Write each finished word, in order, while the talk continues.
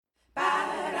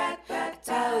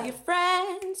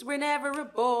we're never a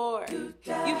bore.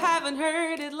 You haven't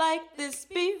heard it like this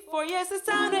before. Yes, it's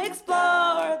time to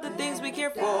explore the things we care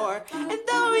for. And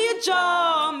though your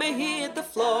jaw may hit the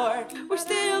floor, we're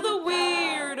still the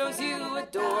weirdos you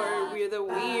adore. We're the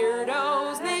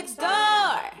weirdos next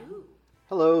door.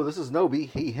 Hello, this is Nobi,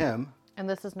 he, him. And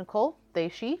this is Nicole, they,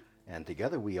 she. And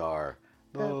together we are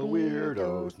the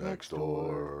Weirdos Next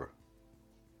Door.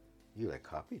 You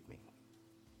copied me.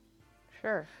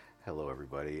 Sure. Hello,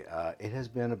 everybody. It has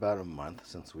been about a month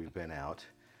since we've been out.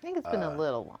 I think it's been a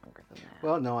little longer than that.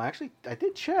 Well, no, actually, I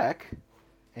did check,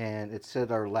 and it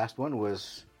said our last one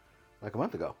was like a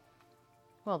month ago.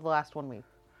 Well, the last one we...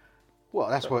 Well,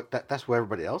 that's what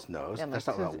everybody else knows. Yeah, that's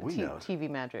not what we know. TV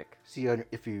magic. See,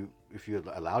 if you had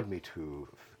allowed me to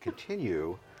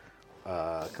continue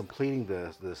completing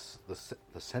the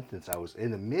sentence I was in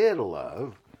the middle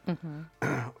of,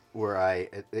 where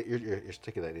you're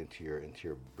sticking that into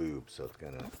your boob, so it's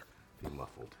gonna be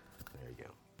muffled. There you go.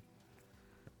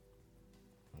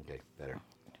 Okay, better.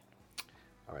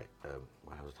 All right.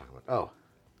 What I was talking about? Oh,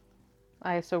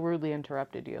 I so rudely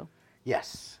interrupted you.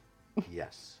 yes.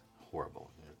 Horrible.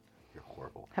 You're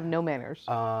horrible. Have no manners.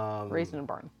 Raised in a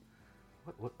barn.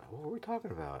 What were we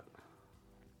talking about?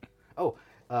 Oh,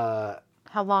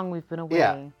 how long we've been away.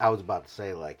 yeah. I was about to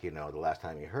say, the last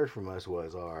time you heard from us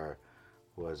was our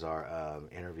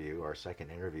interview, our second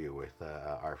interview with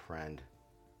our friend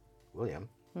William,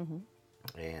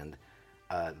 and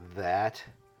that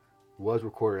was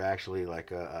recorded actually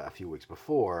a few weeks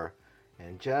before,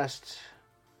 and just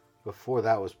before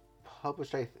that was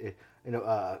published,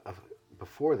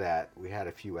 before that we had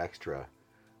a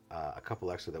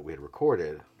couple extra that we had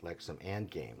recorded, like some and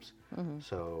games.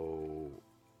 So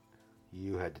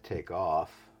you had to take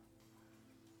off,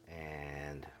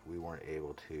 and we weren't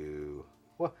able to.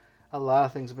 Well, a lot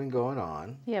of things have been going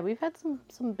on. Yeah, we've had some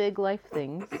big life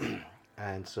things.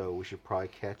 And so we should probably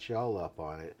catch y'all up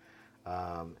on it.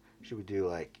 Should we do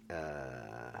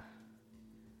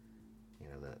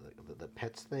the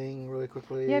pets thing really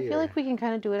quickly? Yeah, I feel like we can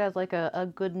kind of do it as a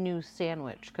good news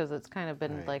sandwich, because it's kind of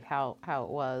been Right. like how it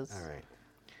was. All right.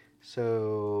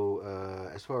 So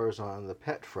as far as on the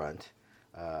pet front,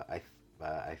 I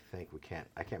think we can't.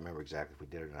 I can't remember exactly if we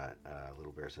did or not.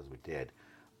 Little Bear says we did,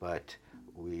 but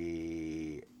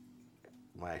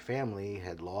my family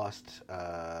had lost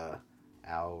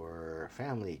our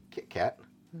family Kit Kat.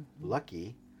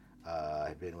 Lucky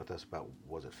had been with us about,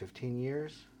 was it 15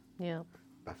 years? Yeah.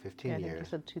 About 15 Yeah, I think years. you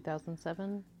said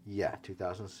 2007. Yeah,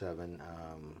 2007.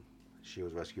 She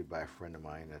was rescued by a friend of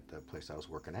mine at the place I was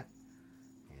working at,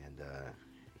 and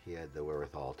he had the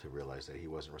wherewithal to realize that he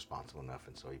wasn't responsible enough,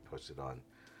 and so he posted on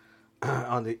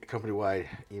the company-wide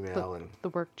email The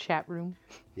work chat room.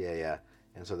 Yeah,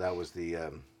 and so that was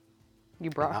the.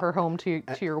 You brought her home to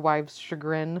your wife's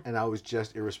chagrin. And I was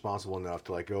just irresponsible enough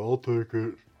to go, I'll take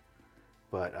it.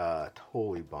 But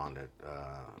totally bonded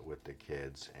with the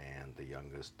kids, and the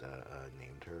youngest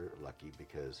named her Lucky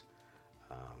because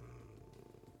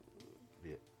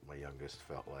my youngest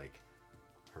felt like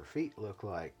her feet looked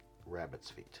like rabbit's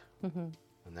feet, and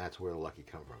that's where Lucky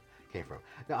came from.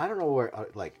 Now I don't know where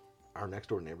our next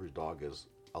door neighbor's dog is.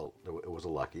 It was a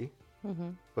Lucky,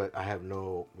 but I have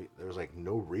there was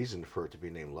no reason for it to be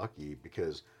named Lucky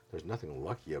because there's nothing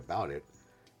lucky about it.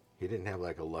 He didn't have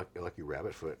a lucky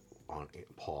rabbit foot on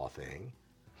paw thing.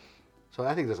 So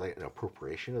I think there's an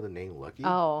appropriation of the name Lucky.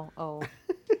 Oh. No,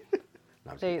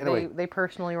 They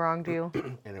personally wronged you.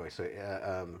 Anyway, so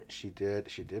she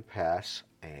did pass,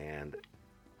 and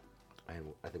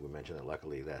I think we mentioned that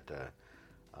luckily that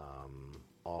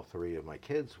all three of my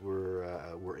kids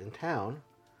were in town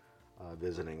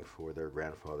visiting for their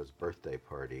grandfather's birthday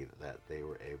party, that they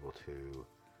were able to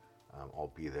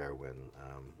all be there when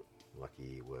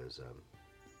Lucky was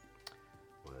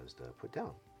put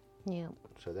down. Yeah.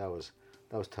 So that was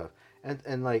tough, and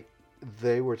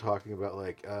they were talking about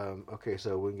okay,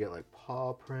 so we can get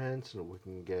paw prints, and we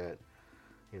can get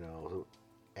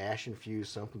ash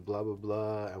infused something, blah blah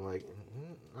blah. I'm like,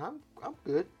 I'm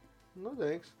good, no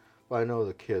thanks. But I know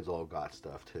the kids all got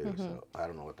stuff too, so I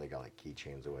don't know what they got,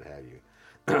 keychains or what have you,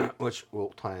 which will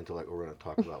tie into what we're going to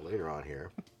talk about later on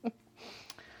here.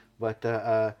 But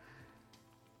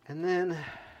and then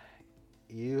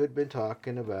you had been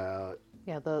talking about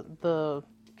the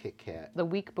Kit Kat. The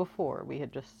week before, we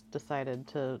had just decided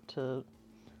to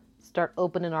start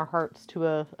opening our hearts to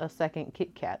a second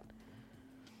Kit Kat.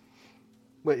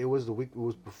 Wait, it was the week. It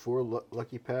was before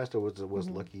Lucky passed, or was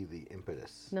Lucky the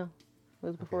impetus? No, it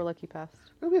was before Lucky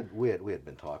passed. We had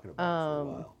been talking about it for a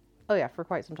while. Oh yeah, for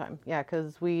quite some time. Yeah,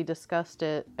 because we discussed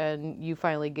it, and you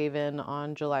finally gave in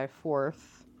on July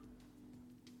 4th.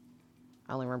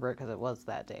 I only remember it because it was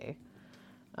that day.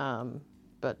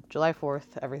 But July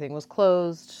 4th, everything was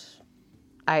closed.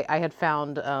 I had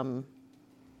found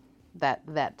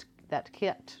that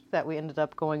cat that we ended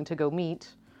up going to go meet.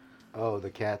 Oh, the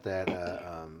cat that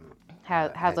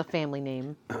Has a family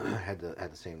name. had the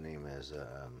same name as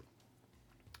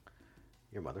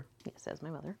your mother. Yes, as my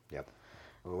mother. Yep.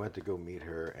 We went to go meet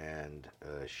her, and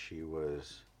she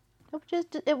was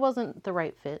It wasn't the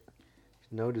right fit.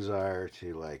 no desire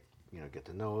to get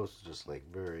to know us. Just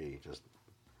just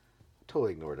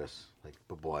totally ignored us.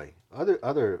 But boy,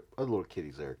 other little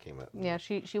kitties there came up. Yeah,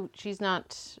 she's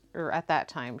not, or at that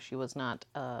time she was not.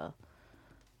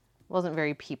 Wasn't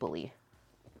very people-y.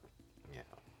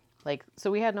 Yeah. So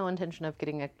we had no intention of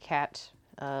getting a cat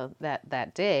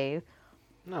that day.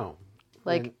 No.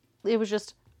 It was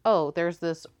just, oh, there's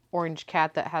this orange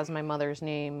cat that has my mother's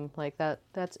name.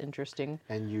 That's interesting.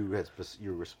 And you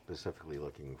were specifically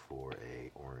looking for a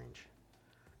orange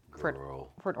girl.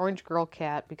 For an orange girl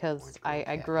cat, because Orange girl I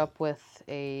cat. grew up with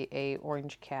a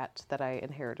orange cat that I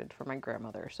inherited from my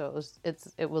grandmother. So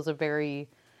it was a very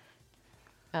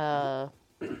close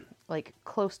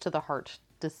to the heart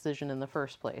decision in the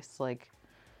first place.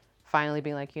 Finally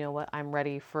being you know what, I'm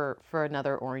ready for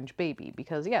another orange baby,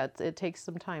 because it takes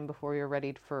some time before you're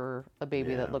ready for a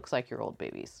baby that looks like your old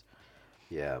babies.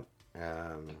 Yeah.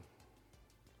 And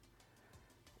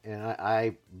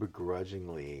I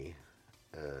begrudgingly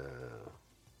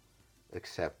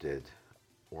accepted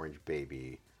Orange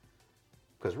Baby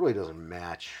because it really doesn't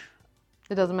match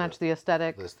It doesn't match the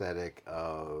aesthetic. the aesthetic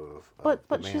of But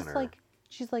the she's manor.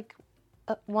 she's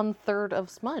 1/3 of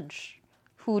Smudge,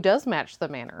 who does match the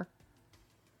manor.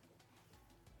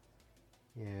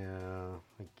 Yeah,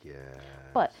 I guess.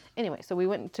 But anyway, so we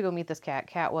went to go meet this cat.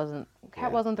 Cat wasn't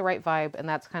the right vibe, and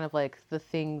that's kind of the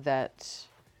thing that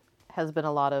has been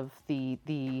a lot of the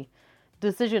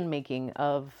decision making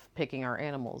of picking our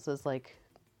animals is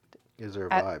Is there a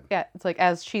vibe? yeah, it's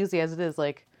as cheesy as it is,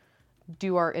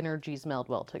 do our energies meld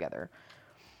well together?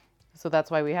 So that's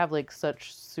why we have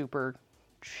such super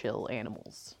chill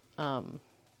animals.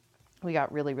 We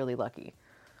got really, really lucky.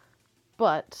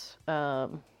 But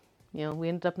we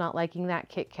ended up not liking that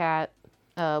Kit Kat.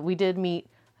 We did meet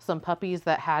some puppies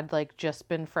that had just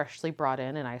been freshly brought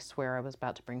in, and I swear I was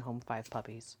about to bring home 5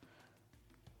 puppies.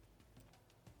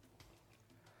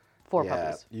 4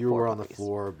 puppies. You 4 were on the puppies.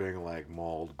 floor being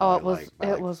mauled Oh, by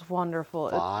it was wonderful.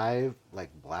 5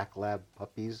 black lab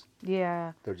puppies.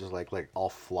 Yeah. They're just all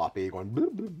floppy, going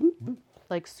boop, boop, boop, boop.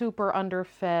 Super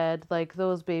underfed.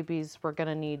 Those babies were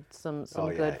gonna need some Oh,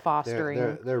 good yeah.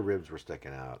 fostering. Their ribs were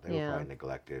sticking out. They were Yeah. probably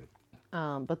neglected.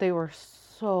 But they were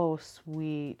so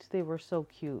sweet. They were so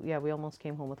cute. Yeah, we almost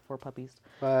came home with 4 puppies.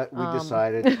 But we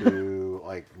decided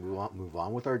to move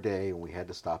on with our day, and we had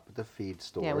to stop at the feed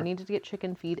store. Yeah, we needed to get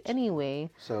chicken feed anyway.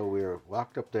 So we were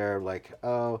walked up there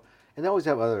and they always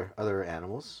have other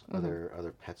animals,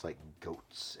 other pets like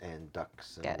goats and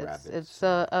ducks and Yeah, rabbits. it's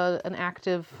an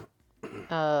active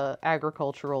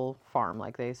agricultural farm.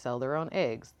 They sell their own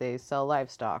eggs. They sell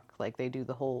livestock. They do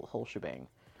the whole shebang.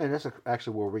 And that's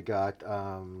actually where we got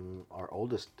our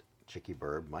oldest chickie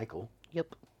bird, Michael.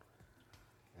 Yep.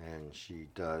 And she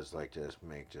does just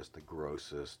make just the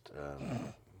grossest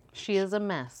She is a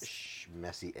mess.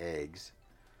 messy eggs.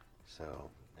 So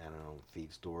I don't know,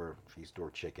 feed store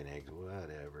chicken eggs,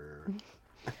 whatever.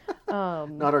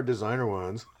 Not our designer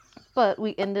ones. But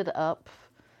we ended up,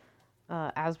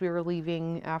 as we were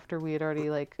leaving, after we had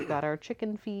already got our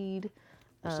chicken feed.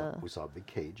 We saw a big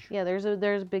cage. Yeah, there's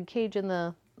a big cage in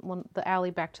the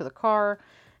alley back to the car,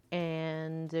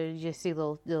 and you see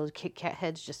little Kit Kat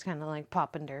heads just kind of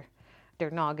popping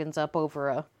their noggins up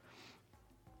over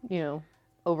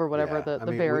over whatever Yeah,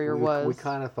 the barrier was. We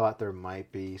kind of thought there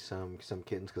might be some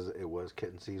kittens because it was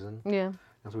kitten season. Yeah.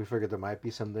 And so we figured there might be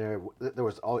some there. There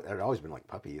had always been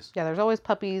puppies. Yeah, there's always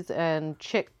puppies and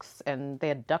chicks, and they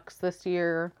had ducks this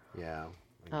year. Yeah.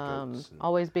 And goats and-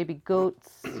 Always baby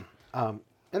goats.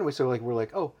 Anyway, so we're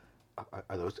oh,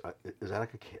 are those? Is that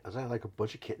a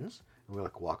bunch of kittens? And we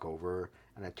walk over,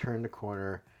 and I turn the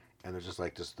corner, and there's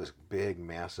just this big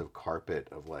massive carpet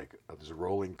of this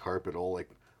rolling carpet, all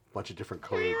bunch of different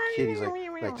colored kitties,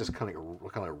 just kind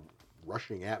of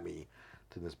rushing at me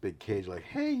to this big cage,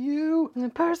 hey you, In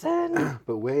person.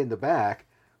 but way in the back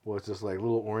was this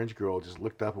little orange girl just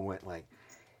looked up and went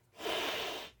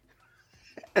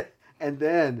and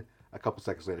then a couple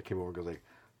seconds later came over and goes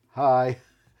hi.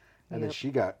 And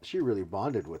Yep. then she really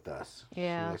bonded with us.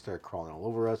 Yeah. She started crawling all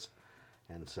over us,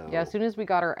 and so Yeah, as soon as we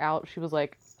got her out, she was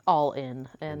all in,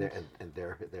 and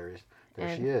there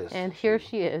she is. And here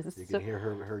she is. You can hear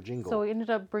her jingle. So we ended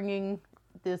up bringing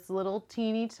this little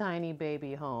teeny tiny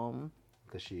baby home.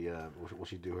 Because she will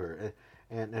she do her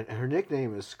and her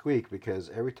nickname is Squeak because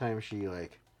every time she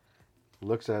like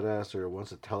looks at us or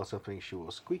wants to tell us something, she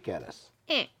will squeak at us.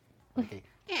 Okay.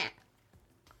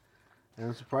 And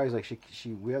I'm surprised, like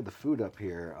she we have the food up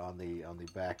here on the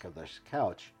back of the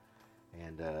couch,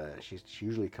 and she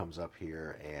usually comes up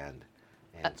here and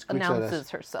squeaks at us. Announces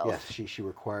herself. Yes, she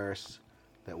requires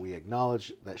that we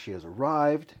acknowledge that she has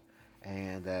arrived,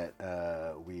 and that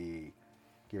we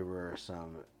give her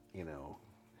some,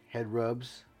 head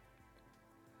rubs,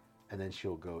 and then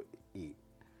she'll go eat.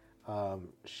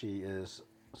 She is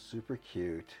super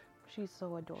cute. She's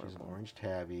so adorable. She's an orange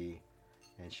tabby.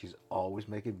 And she's always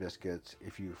making biscuits.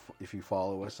 If you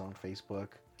follow us on Facebook,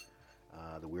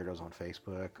 the Weirdos on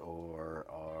Facebook, or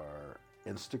our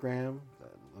Instagram,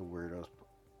 the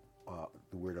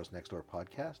Weirdos Next Door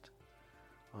podcast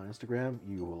on Instagram,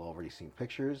 you will already seen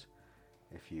pictures.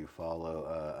 If you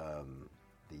follow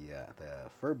the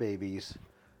Fur Babies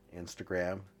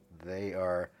Instagram, they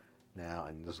are now,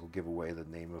 and this will give away the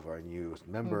name of our newest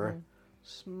member.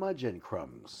 Smudge and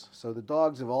Crumbs. So the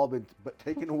dogs have all been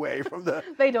taken away from the.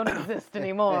 They don't exist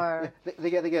anymore. They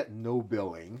get no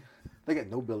billing. They get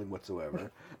no billing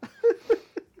whatsoever.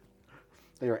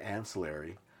 They are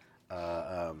ancillary.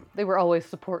 They were always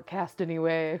support cast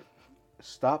anyway.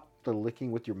 Stop the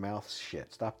licking with your mouth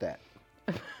shit. Stop that.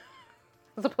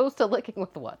 As opposed to licking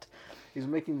with what? He's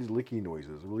making these licky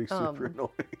noises. Really super annoying.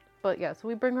 But yeah, so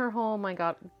we bring her home. I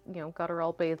got her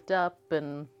all bathed up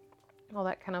and all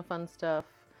that kind of fun stuff.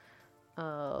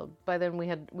 By then we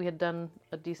had done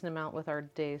a decent amount with our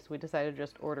day, so we decided to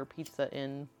just order pizza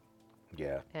in.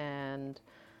 Yeah. And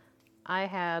I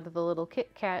had the little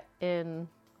Kit Kat in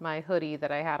my hoodie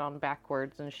that I had on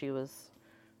backwards, and she was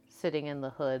sitting in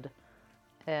the hood.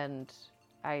 And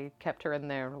I kept her in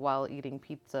there while eating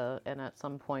pizza, and at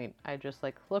some point I just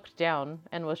looked down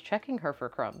and was checking her for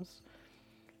crumbs.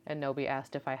 And Nobi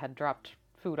asked if I had dropped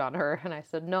food on her, and I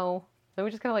said no. Then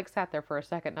we just kind of sat there for a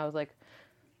second, and I was like,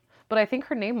 but I think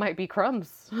her name might be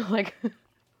Crumbs. I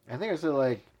think I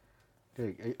said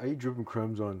hey, are you dripping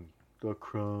crumbs on the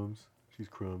Crumbs? She's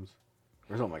Crumbs.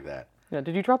 Or something like that. Yeah,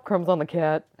 did you drop crumbs on the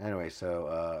cat? Anyway,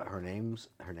 so her name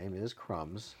is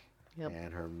Crumbs. Yep.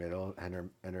 And her middle and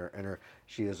her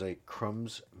she is a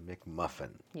Crumbs McMuffin.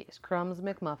 Yes, Crumbs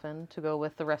McMuffin to go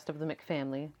with the rest of the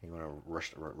McFamily. You want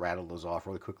to rattle those off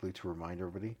really quickly to remind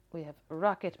everybody? We have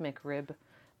Rocket McRib,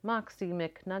 Moxie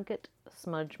McNugget,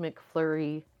 Smudge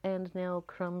McFlurry, and now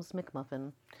Crumbs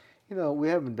McMuffin. We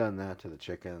haven't done that to the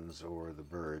chickens or the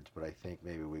birds, but I think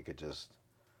maybe we could just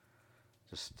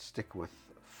stick with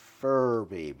Fur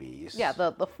Babies. Yeah,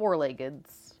 the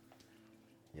four-leggeds.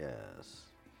 Yes.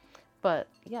 But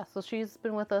yeah, so she's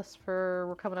been with us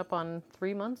we're coming up on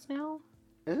 3 months now.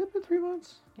 Has it been 3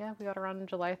 months? Yeah, we got her on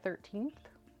July 13th.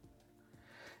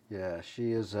 Yeah,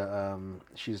 she is.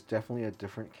 She's definitely a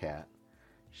different cat.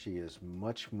 She is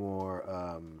much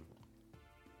more.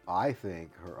 I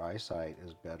think her eyesight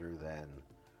is better than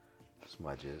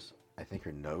Smudge's. I think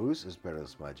her nose is better than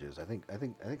Smudge's. I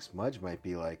think Smudge might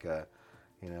be like a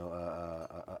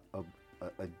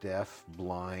deaf,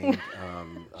 blind,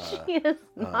 She is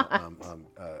not.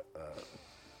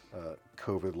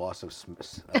 COVID loss of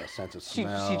sense of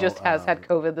smell. She just has had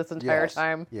COVID this entire yes,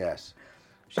 time. Yes.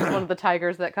 She's one of the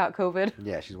tigers that caught COVID.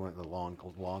 Yeah, she's one of the long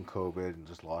COVID and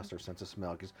just lost her sense of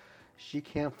smell because she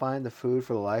can't find the food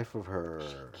for the life of her.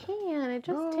 She can. It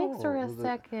just takes her a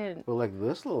second. But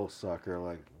this little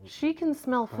sucker, she can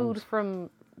smell food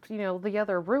from the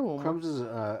other room.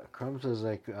 Crumbs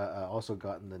is also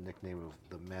gotten the nickname of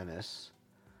the Menace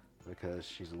because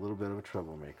she's a little bit of a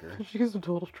troublemaker. She's a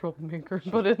total troublemaker,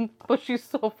 but she's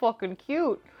so fucking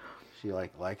cute. She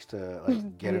likes to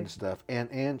get into stuff,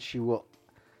 and she will.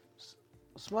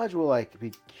 Smudge will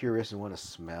be curious and want to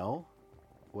smell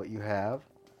what you have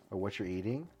or what you're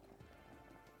eating.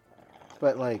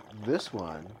 But this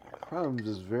one, Crumbs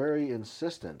is very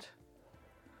insistent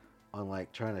on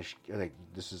trying to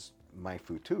this is my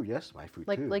food too. Yes, my food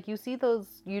too. Like you see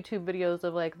those YouTube videos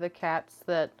of the cats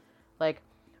that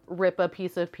rip a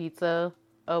piece of pizza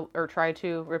or try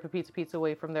to rip a piece of pizza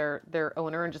away from their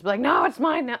owner and just be like, no, it's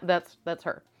mine now. That's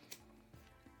her.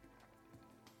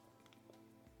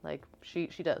 She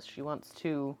does. She wants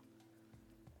to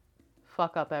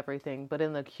fuck up everything, but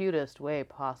in the cutest way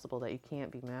possible that you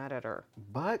can't be mad at her.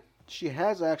 But she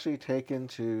has actually taken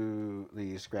to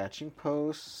the scratching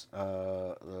posts,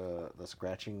 the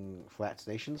scratching flat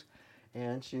stations,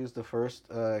 and she's the first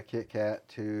Kit Kat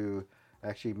to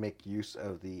actually make use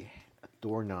of the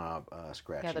doorknob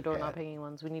scratching. Yeah, the doorknob pad. hanging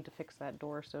ones. We need to fix that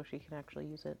door so she can actually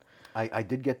use it. I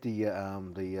did get the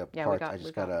parts. I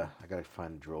gotta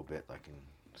find a drill bit. I can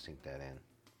sink that in.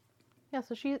 Yeah,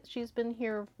 so she's been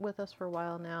here with us for a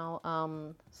while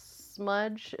now.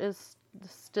 Smudge is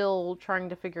still trying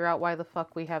to figure out why the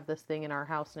fuck we have this thing in our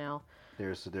house now.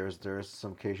 There's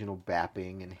some occasional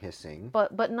bapping and hissing.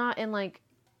 But not in like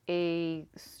a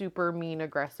super mean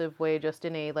aggressive way, just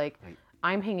in a like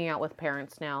I'm hanging out with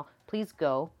parents now. Please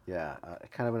go. Yeah,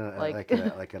 kind of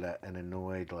an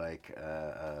annoyed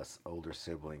older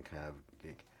sibling kind of.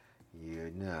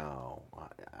 You know,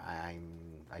 I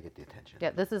get the attention.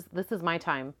 Yeah, this is my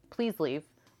time. Please leave.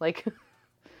 Like.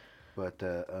 But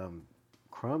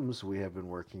Crumbs, we have been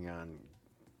working on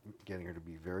getting her to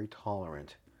be very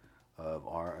tolerant of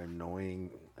our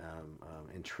annoying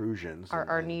intrusions.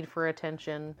 Our need for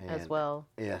attention as well.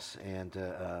 Yes, and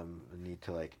the need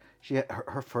to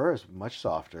her fur is much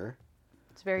softer.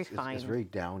 It's very fine. It's very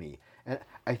downy, and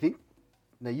I think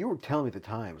now you were telling me at the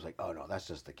time it was like, oh no, that's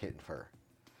just the kitten fur.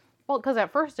 Well, because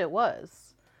at first it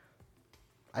was.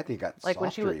 I think it got like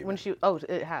softer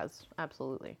it has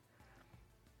absolutely.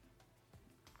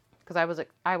 Because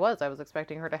I was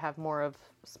expecting her to have more of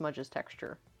Smudge's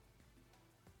texture.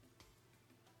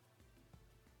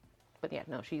 But yeah,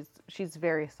 no, she's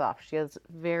very soft. She has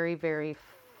very, very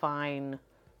fine,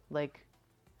 like,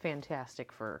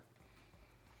 fantastic fur.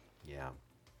 Yeah.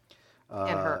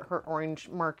 And her orange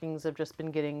markings have just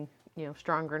been getting,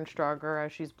 stronger and stronger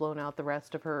as she's blown out the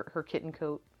rest of her kitten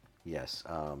coat. Yes.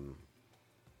 The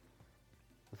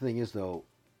thing is, though,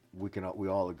 we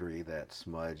all agree that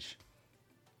Smudge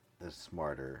is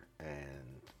smarter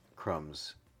and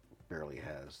Crumbs barely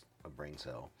has a brain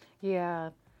cell.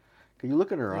 Yeah. You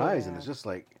look in her eyes and it's just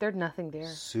like there's nothing there.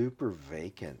 Super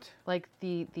vacant. Like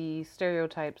the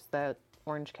stereotypes that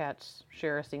orange cats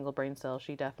share a single brain cell,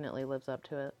 she definitely lives up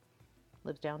to it.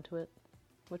 Lives down to it.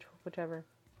 Whichever.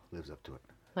 Lives up to it.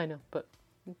 I know, but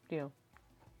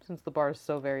since the bar is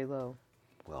so very low.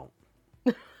 Well,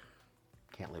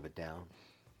 can't live it down.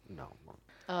 No.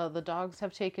 The dogs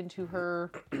have taken to her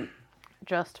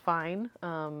just fine.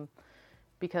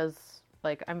 Because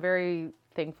I'm very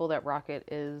thankful that Rocket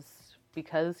is,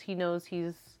 because he knows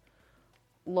he's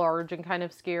large and kind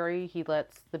of scary, he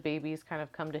lets the babies kind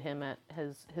of come to him at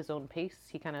his own pace.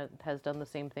 He kind of has done the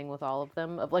same thing with all of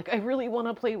them of I really want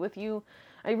to play with you.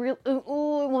 I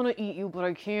want to eat you, but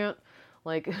I can't.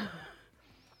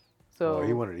 So. Well,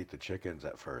 he wanted to eat the chickens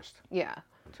at first. Yeah.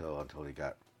 Until he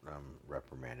got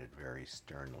reprimanded very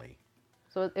sternly.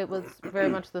 So it was very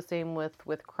much the same with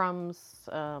Crumbs.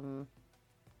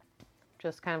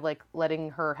 Just kind of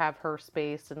letting her have her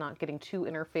space and not getting too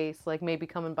in her face, maybe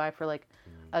coming by for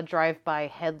a drive-by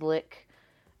head lick,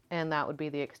 and that would be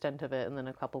the extent of it. And then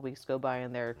a couple weeks go by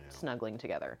and they're snuggling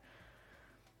together.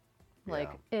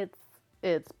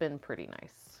 It's been pretty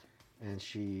nice. And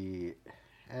she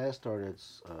has started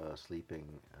sleeping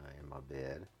in my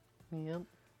bed. Yep.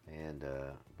 And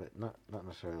but not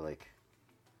necessarily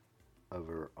of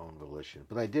her own volition.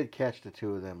 But I did catch the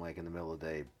two of them in the middle of the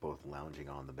day, both lounging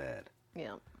on the bed.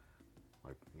 Yeah.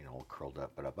 All curled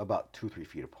up, but about 2-3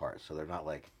 feet apart. So they're not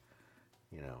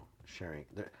sharing.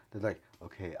 They're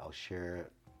okay, I'll share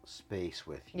space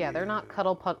with you. Yeah, they're not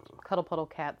cuddle puddle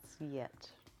cats yet.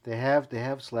 They have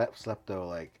slept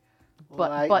though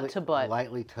butt to butt,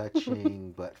 lightly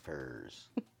touching butt furs.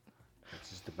 That's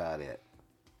just about it.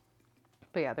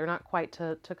 But yeah, they're not quite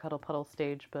to cuddle puddle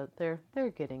stage, but they're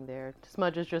getting there.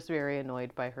 Smudge is just very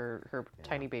annoyed by her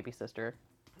tiny baby sister.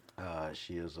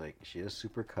 She is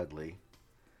super cuddly.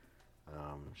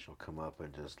 She'll come up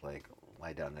and just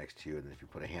lie down next to you, and then if you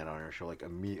put a hand on her, she'll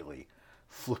immediately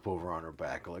flip over on her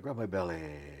back, rub my belly.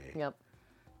 Yep.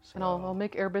 So, and I'll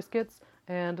make air biscuits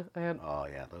and. Oh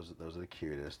yeah, those are the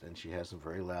cutest, and she has some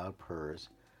very loud purrs,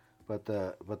 but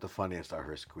the funniest are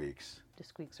her squeaks. The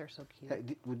squeaks are so cute. Hey,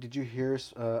 did you hear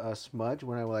Smudge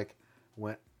when I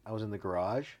was in the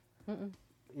garage? Mm-mm.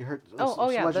 You heard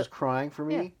Smudge was crying for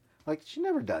me. Yeah. She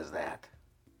never does that.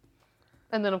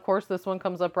 And then, of course, this one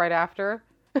comes up right after.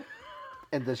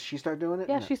 And does she start doing it?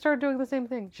 Yeah, she started doing the same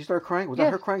thing. She started crying? Was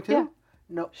that her crying too? Yeah.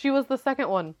 No. She was the second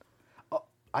one. Oh,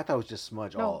 I thought it was just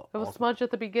Smudge. No, it was Smudge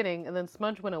at the beginning, and then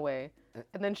Smudge went away.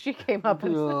 And then she came up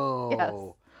and said, yes.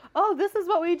 Oh, this is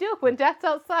what we do when Dad's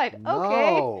outside. No.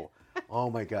 Okay. Oh,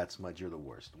 my God, Smudge, you're the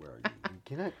worst. Where are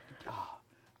you?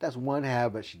 That's one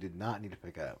habit she did not need to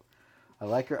pick up. I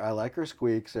like her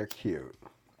squeaks. They're cute.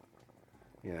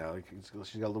 She's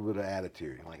got a little bit of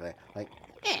attitude,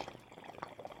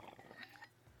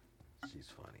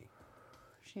 She's funny.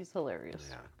 She's hilarious.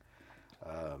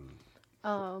 Yeah.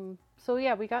 So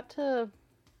yeah, we got to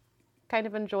kind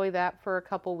of enjoy that for a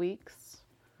couple weeks.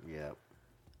 Yep.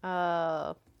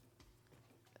 Then,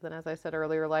 as I said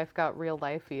earlier, life got real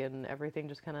lifey, and everything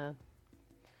just kind of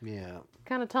Yeah.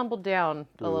 kind of tumbled down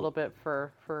a little bit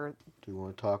for Do you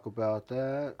want to talk about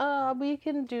that? we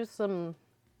can do some,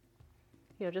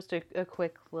 just a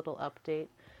quick little update.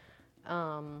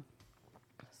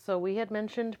 So we had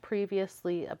mentioned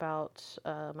previously about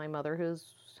my mother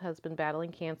has been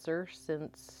battling cancer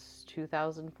since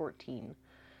 2014.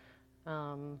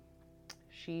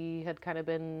 She had kind of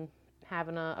been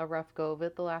having a rough go of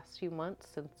it the last few months.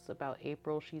 Since about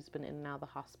April, she's been in and out of the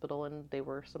hospital, and they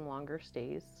were some longer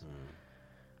stays.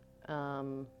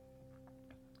 And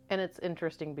it's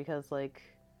interesting because, like,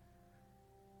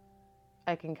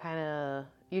 I can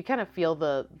you kind of feel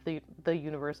the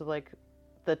universe of, like,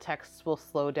 the texts will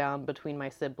slow down between my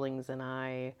siblings and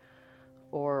I,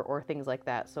 or things like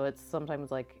that. So it's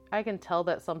sometimes like I can tell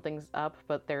that something's up,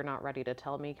 but they're not ready to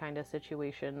tell me kind of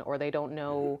situation, or they don't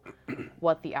know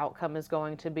what the outcome is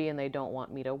going to be and they don't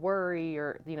want me to worry,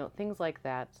 or, things like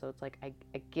that. So it's like, I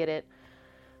get it.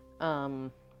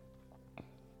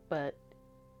 But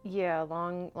yeah,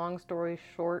 long story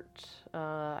short,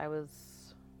 I was,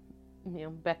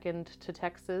 beckoned to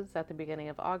Texas at the beginning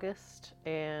of August,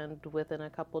 and within a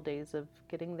couple days of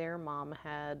getting there, Mom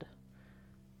had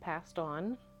passed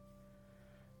on.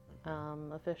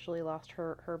 Officially lost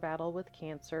her battle with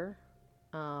cancer.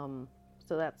 So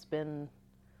that's been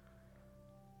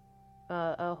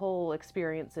a whole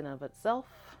experience in of itself,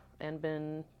 and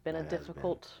been a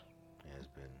difficult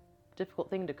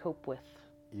thing to cope with.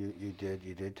 You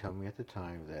did tell me at the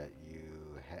time that you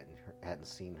hadn't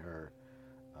seen her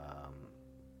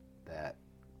that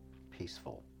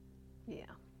peaceful. Yeah.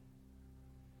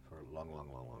 For a long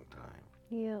time.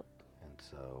 Yep. And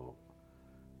so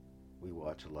we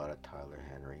watch a lot of Tyler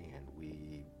Henry, and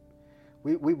we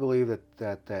believe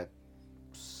that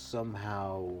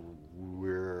somehow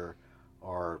we're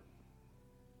our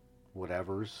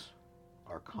whatevers,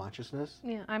 our consciousness.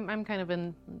 Yeah, I'm kind of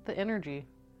in the energy.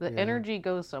 The energy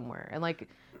goes somewhere. And, like,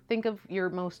 think of your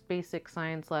most basic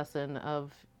science lesson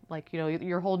of, like,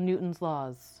 your whole Newton's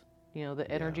laws. The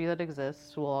energy that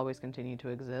exists will always continue to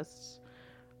exist.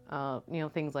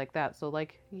 Things like that. So,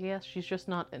 like, yes, she's just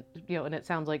not, and it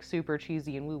sounds like super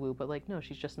cheesy and woo-woo, but, like, no,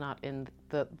 she's just not in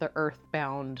the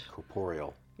earthbound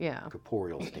corporeal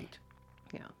state.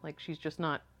 Yeah, like, she's just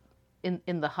not in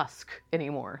the husk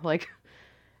anymore. Like,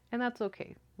 and that's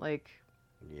okay. Like,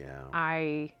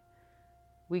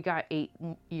 we got 8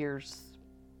 years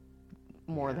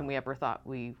more than we ever thought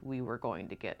we were going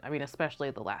to get. I mean,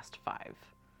 especially the last 5.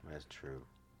 That's true.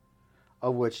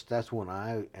 Of which, that's when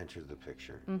I entered the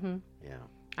picture. Mm-hmm. Yeah.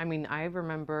 I mean, I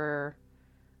remember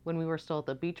when we were still at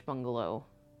the beach bungalow,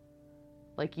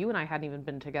 like, you and I hadn't even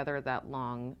been together that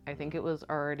long. I think it was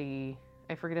already,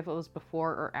 I forget if it was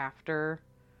before or after,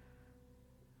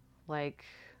 like,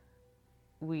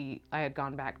 I had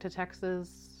gone back to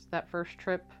Texas that first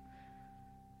trip.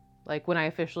 Like, when I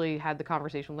officially had the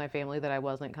conversation with my family that I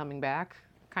wasn't coming back,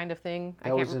 kind of thing.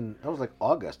 That was like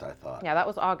August, I thought. Yeah, that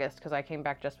was August, because I came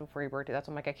back just before your birthday. That's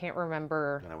when, like, I can't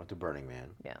remember. And I went to Burning Man.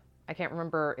 Yeah. I can't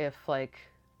remember if, like,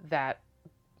 that,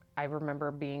 I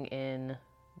remember being in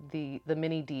the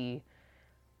mini D,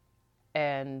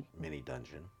 and mini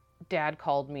dungeon. Dad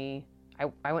called me.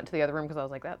 I went to the other room because I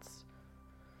was like,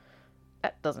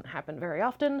 that doesn't happen very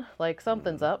often. Like,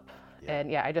 something's up. Yeah.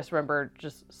 And yeah, I just remember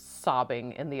just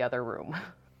sobbing in the other room.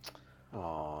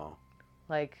 Aww.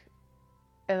 Like,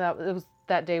 and it was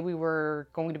that day we were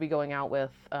going to be going out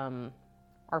with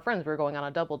our friends. We were going on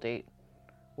a double date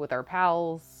with our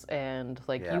pals, and,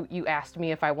 like, you asked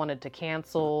me if I wanted to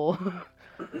cancel.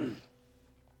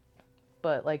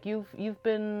 But, like, you've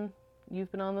been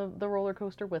on the roller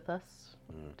coaster with us.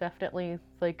 Definitely,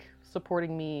 like,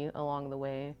 supporting me along the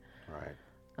way. Right.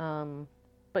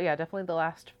 But yeah, definitely the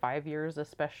last 5 years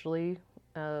especially,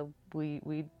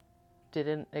 we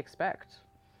didn't expect.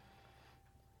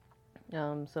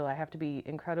 So I have to be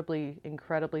incredibly,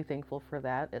 incredibly thankful for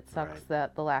that. It sucks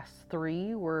that the last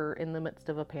 3 were in the midst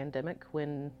of a pandemic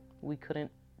when we couldn't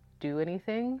do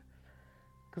anything.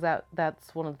 Because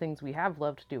that's one of the things we have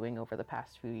loved doing over the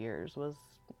past few years, was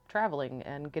traveling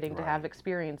and getting to have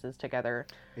experiences together.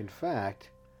 In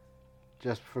fact,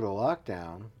 just for the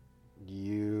lockdown,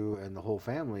 you and the whole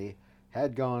family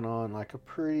had gone on, like, a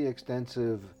pretty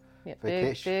extensive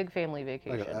vacation. Big family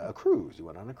vacation. Like a cruise. You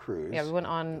went on a cruise. Yeah, we went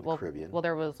on, Caribbean. Well,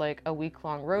 there was, like, a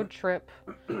week-long road trip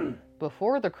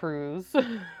before the cruise.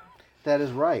 That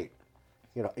is right.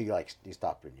 You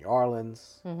stopped in New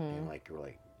Orleans, and, like, you were,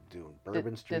 like, doing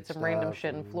Bourbon Street did some stuff, random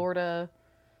shit in Florida.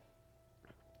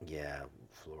 Yeah,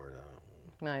 Florida.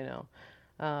 I know.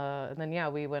 And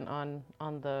then, we went on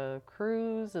the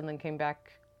cruise, and then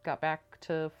got back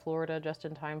to Florida just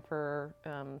in time for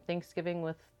Thanksgiving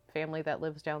with family that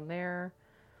lives down there.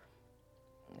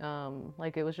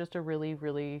 Like it was just a really,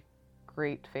 really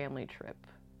great family trip.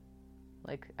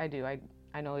 Like I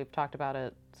know we've talked about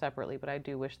it separately, but I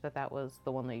do wish that that was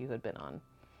the one that you had been on.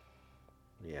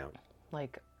 Yeah.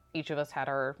 Like each of us had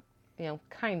our,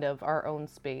 kind of our own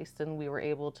space, and we were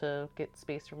able to get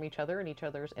space from each other and each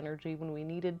other's energy when we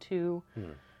needed to.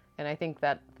 And I think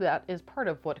that is part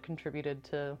of what contributed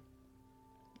to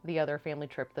the other family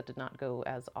trip that did not go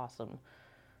as awesome.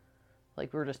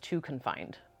 Like we were just too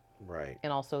confined. Right.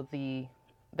 And also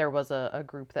there was a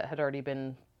group that had already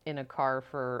been in a car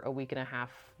for a week and a half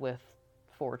with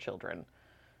 4 children.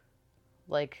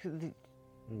 Like,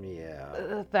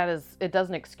 Yeah. it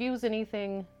doesn't excuse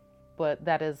anything, but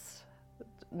that is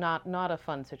not a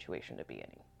fun situation to be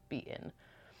in.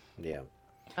 Yeah.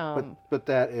 But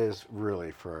that is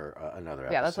really for another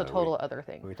episode. Yeah, that's a total other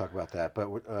thing. We talk about that,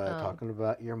 but talking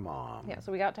about your mom. Yeah,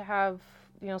 so we got to have,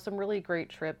 some really great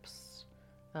trips.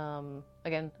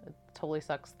 Again, it totally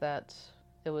sucks that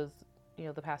it was,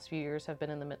 the past few years have been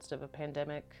in the midst of a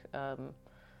pandemic.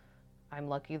 I'm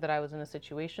lucky that I was in a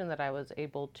situation that I was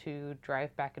able to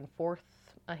drive back and forth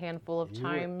a handful of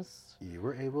times. You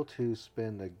were able to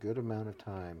spend a good amount of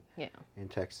time Yeah. in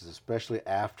Texas, especially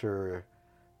after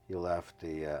you left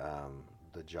the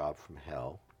job from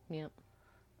hell. Yeah.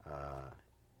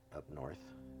 Up north.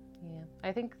 Yeah,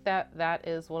 I think that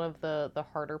is one of the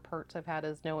harder parts I've had,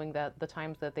 is knowing that the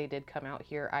times that they did come out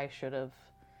here, I should have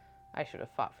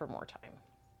fought for more time.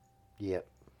 Yep.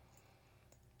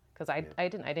 Because I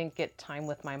didn't get time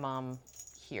with my mom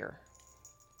here.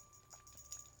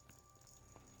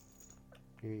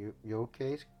 You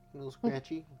okay, a little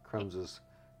scratchy?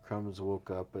 Crumbs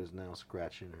woke up, is now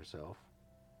scratching herself.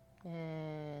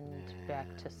 And back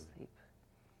to sleep.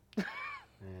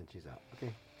 And she's out.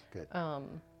 Okay, good.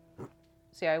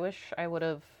 See, I wish I would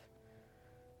have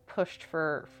pushed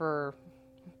for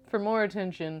more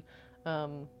attention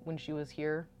when she was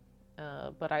here,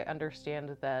 but I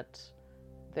understand that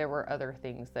there were other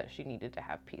things that she needed to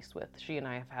have peace with. She and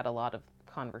I have had a lot of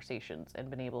conversations and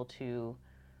been able to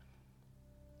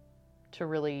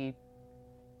really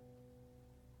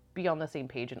be on the same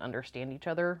page and understand each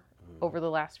other over the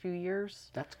last few years.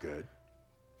 That's good.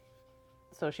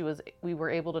 So we were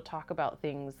able to talk about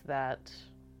things that,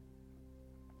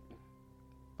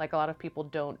 like, a lot of people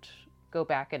don't go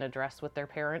back and address with their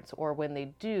parents, or when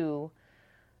they do,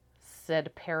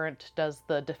 said parent does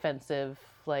the defensive,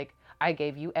 like, I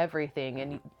gave you everything,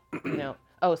 and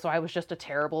oh, so I was just a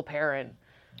terrible parent.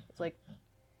 It's like,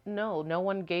 no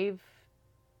one gave,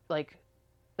 like,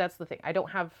 that's the thing. I don't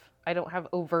have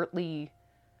overtly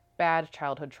bad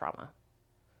childhood trauma.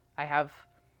 I have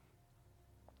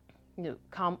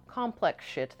complex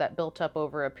shit that built up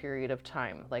over a period of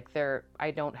time. Like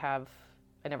I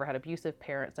never had abusive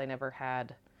parents. I never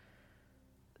had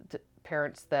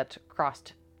parents that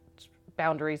crossed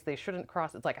boundaries they shouldn't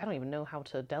cross. It's like, I don't even know how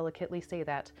to delicately say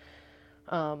that.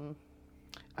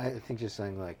 I think just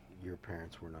saying, like, your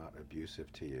parents were not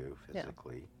abusive to you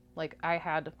physically. Yeah. Like, I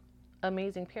had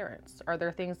amazing parents. Are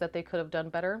there things that they could have done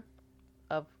better?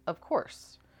 Of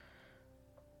course.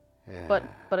 Yeah.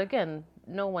 But again,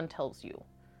 no one tells you.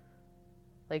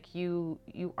 Like, you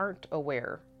aren't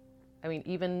aware. I mean,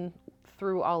 even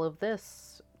through all of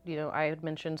this, I had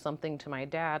mentioned something to my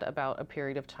dad about a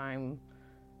period of time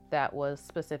that was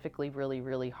specifically really,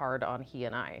 really hard on he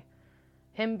and I.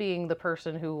 Him being the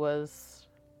person who was,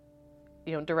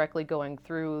 directly going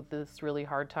through this really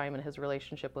hard time in his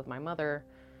relationship with my mother,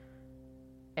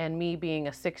 and me being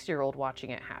a 6-year-old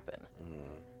watching it happen.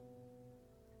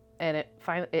 And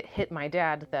it hit my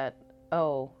dad that,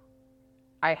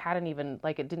 I hadn't even,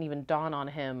 like, it didn't even dawn on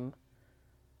him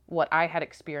what I had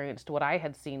experienced, what I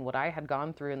had seen, what I had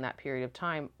gone through in that period of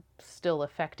time, still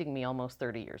affecting me almost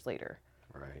 30 years later.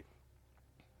 Right.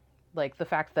 Like, the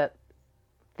fact that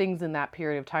things in that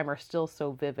period of time are still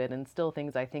so vivid and still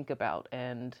things I think about,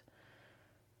 and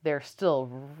they're still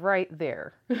right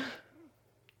there. 20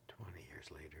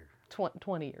 years later.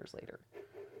 20 years later.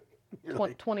 You're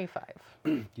like, 25.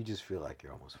 You just feel like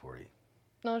you're almost 40.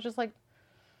 No, it's just like,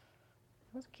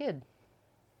 I was a kid.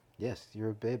 Yes,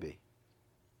 you're a baby.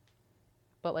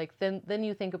 But, like, then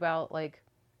you think about, like,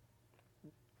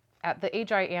 at the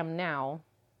age I am now,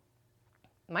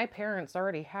 my parents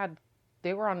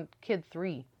they were on kid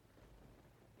 3.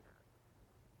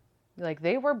 Like,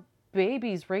 they were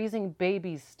babies raising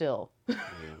babies still. Yeah.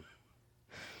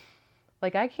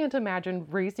 Like, I can't imagine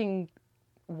raising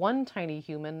one tiny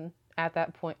human at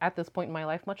this point in my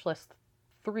life, much less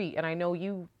 3. And I know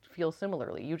you feel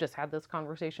similarly. You just had this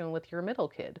conversation with your middle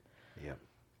kid. Yeah.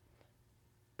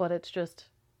 But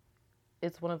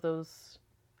it's one of those,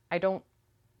 I don't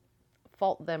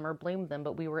fault them or blame them,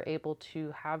 but we were able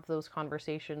to have those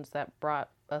conversations that brought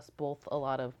us both a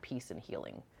lot of peace and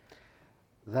healing.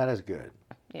 That is good.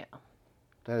 Yeah.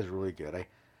 That is really good.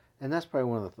 And that's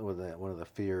probably one of the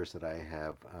fears that I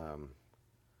have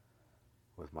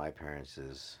with my parents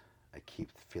is I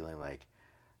keep feeling like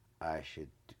I should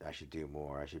do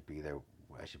more. I should be there.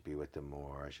 I should be with them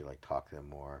more. I should like talk to them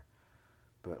more.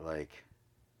 But like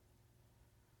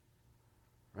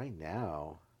right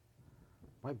now,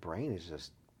 my brain is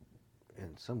just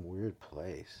in some weird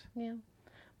place. Yeah.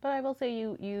 But I will say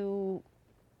you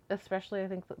especially I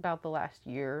think about the last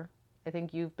year, I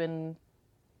think you've been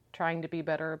trying to be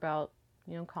better about,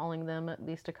 calling them at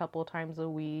least a couple of times a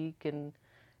week, and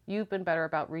you've been better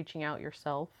about reaching out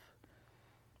yourself.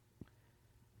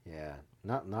 Yeah,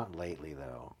 not lately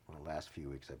though. In the last few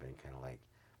weeks I've been kind of like,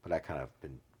 but I've kind of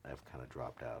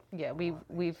dropped out. Yeah, we've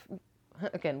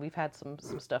had some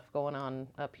stuff going on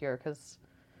up here because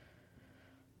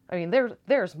I mean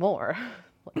there's more.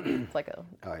 It's like a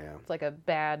oh yeah. It's like a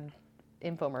bad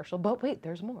infomercial, but wait,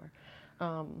 there's more.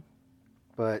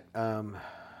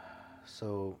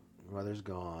 So mother's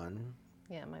gone.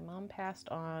 Yeah, my mom passed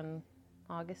on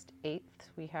August 8th.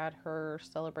 We had her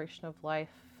celebration of life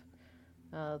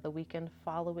the weekend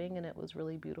following, and it was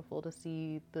really beautiful to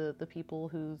see the people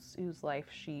whose life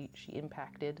she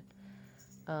impacted.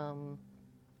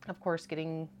 Of course,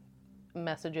 getting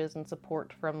messages and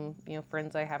support from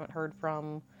friends I haven't heard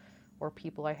from, or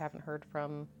people I haven't heard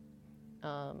from.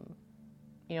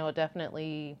 It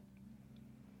definitely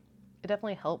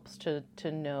helps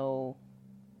to know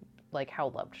like how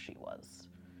loved she was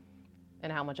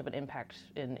and how much of an impact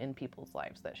in people's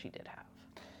lives that she did have.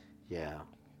 Yeah.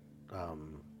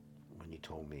 When you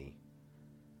told me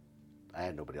I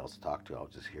had nobody else to talk to, I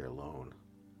was just here alone.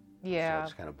 Yeah. So I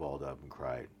just kind of balled up and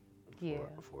cried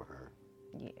for her.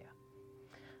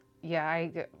 Yeah.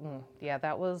 Yeah,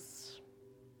 that was...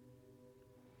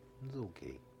 It's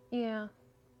okay. Yeah.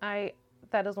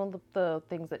 That is one of the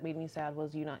things that made me sad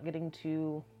was you not getting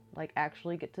to like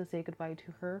actually get to say goodbye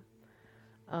to her.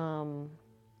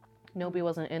 Nobody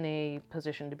wasn't in a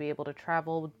position to be able to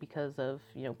travel because of,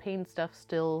 pain stuff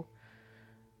still.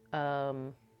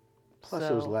 Plus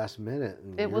it was last minute.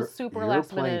 And it was super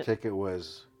last minute. Your plane ticket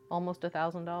was... almost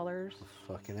 $1,000.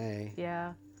 Fucking A.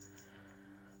 Yeah.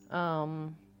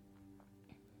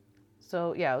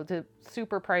 So yeah, the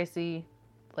super pricey.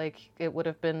 Like it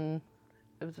was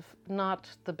not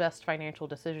the best financial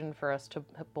decision for us to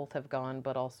both have gone,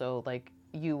 but also like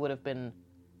you would have been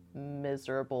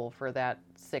miserable for that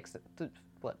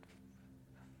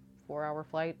 4-hour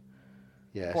flight?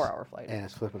 Yes. 4-hour flight. And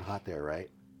it's flipping hot there, right?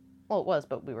 Well, it was,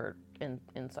 but we were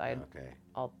inside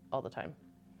all the time.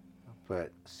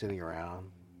 But sitting around,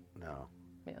 no.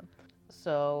 Yeah.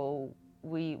 So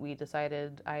we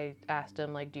decided, I asked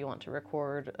him, like, do you want to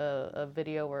record a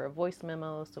video or a voice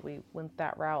memo? So we went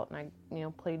that route, and I,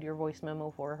 played your voice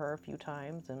memo for her a few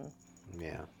times, and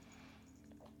yeah,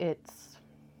 it's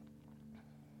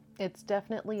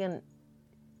definitely an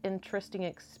interesting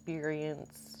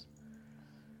experience,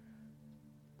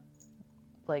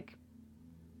 like,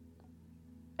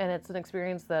 and it's an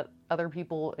experience that other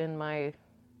people in my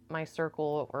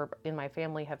circle or in my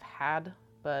family have had,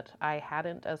 but I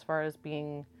hadn't, as far as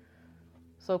being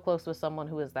so close with someone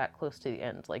who is that close to the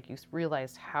end. Like, you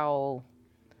realize how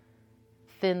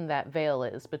thin that veil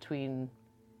is between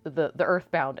the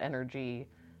earthbound energy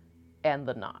and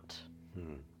the not.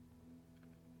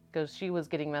 Because she was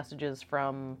getting messages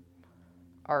from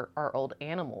our old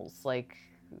animals, like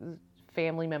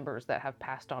family members that have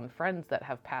passed on, friends that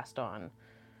have passed on,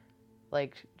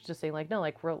 like just saying like, no,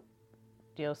 like we're,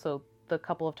 so the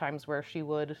couple of times where she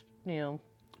would,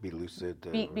 be lucid,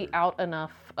 be out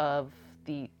enough of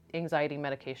the anxiety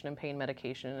medication and pain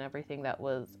medication and everything that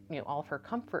was, all of her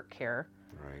comfort care.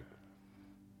 Right.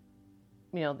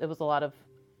 It was a lot of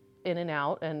in and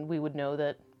out, and we would know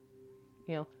that,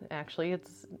 actually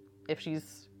it's, if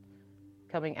she's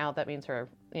coming out, that means her,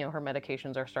 her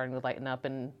medications are starting to lighten up,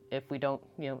 and if we don't,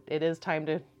 it is time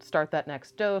to start that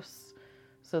next dose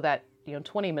so that,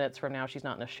 20 minutes from now, she's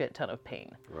not in a shit ton of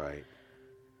pain. Right.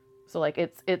 So like,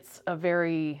 it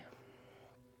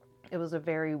was a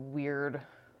very weird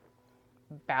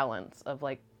balance of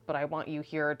like, but I want you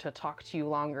here to talk to you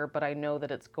longer, but I know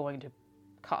that it's going to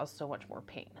cause so much more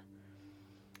pain.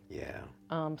 Yeah.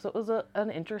 So it was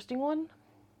an interesting one.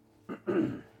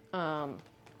 Yeah.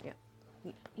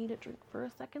 Need a drink for a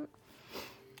second.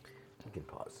 You can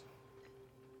pause.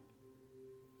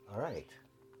 All right.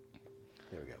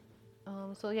 There we go.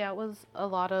 So yeah, it was a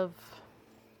lot of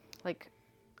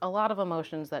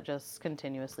emotions that just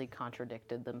continuously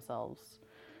contradicted themselves.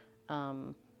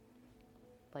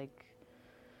 Like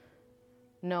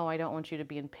no, I don't want you to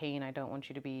be in pain. I don't want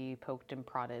you to be poked and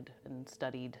prodded and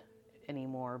studied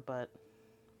anymore. But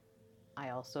I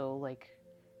also, like,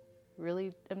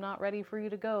 really am not ready for you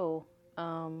to go.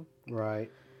 Right.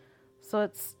 So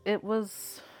it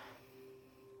was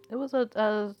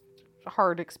a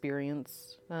hard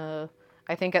experience.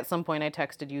 I think at some point I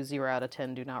texted you 0 out of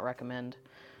 10, do not recommend.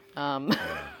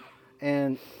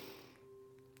 And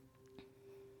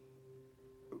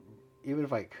even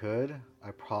if I could, I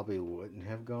probably wouldn't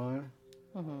have gone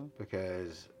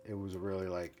because it was really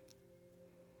like,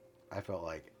 I felt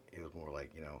like it was more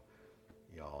like, y'all,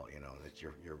 that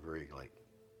you're very like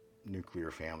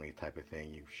nuclear family type of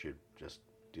thing. You should just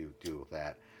do with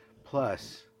that.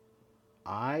 Plus,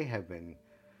 I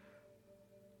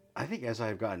think as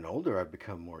I've gotten older, I've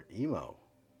become more emo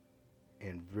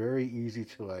and very easy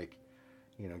to like,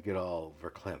 get all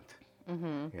verklempt.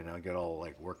 Get all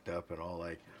like worked up and all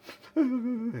like,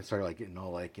 and start like getting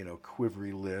all like,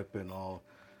 quivery lip and all.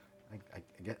 I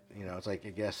get, it's like, I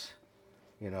guess,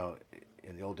 in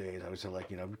the old days I would say like,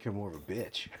 become more of a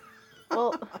bitch.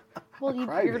 Well, you're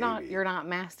crybaby. not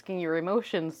masking your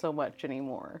emotions so much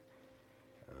anymore.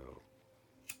 Oh.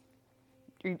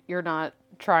 You're not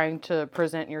trying to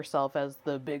present yourself as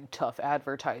the big tough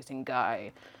advertising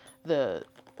guy.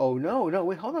 Oh no,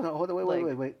 wait, hold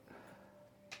on, wait.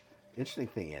 Interesting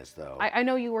thing is though, I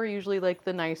know you were usually like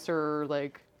the nicer,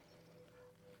 like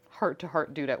heart to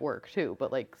heart dude at work too,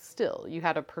 but like still you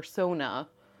had a persona.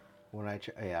 when I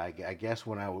guess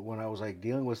when I was like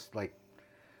dealing with like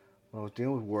when I was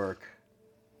dealing with work,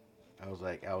 I was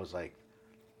like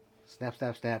snap,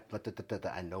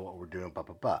 I know what we're doing, blah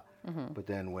blah blah. But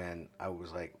then when I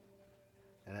was like,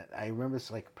 and I remember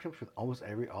this like pretty much with almost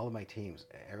all of my teams,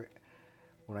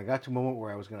 when I got to a moment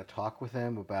where I was going to talk with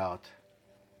them about,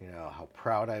 how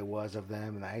proud I was of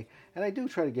them, and I do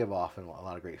try to give off a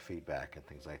lot of great feedback and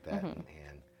things like that,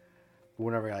 and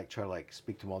whenever I like try to like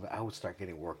speak to them all that, I would start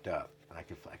getting worked up, and I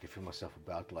could feel myself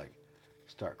about to like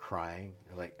start crying,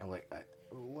 and I'm like,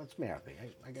 what's the matter with me?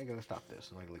 I gotta stop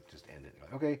this, and like just end it.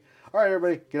 Like, okay, all right,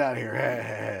 everybody, get out of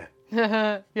here.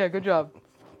 Yeah, good job.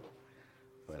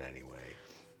 But anyway.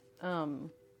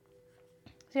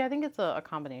 See, I think it's a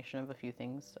combination of a few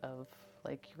things of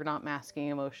like you're not masking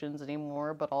emotions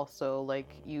anymore, but also like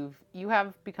you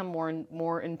have become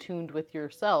more in tuned with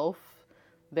yourself,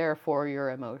 therefore your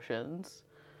emotions.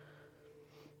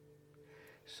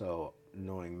 So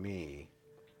knowing me,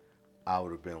 I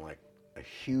would have been like a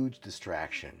huge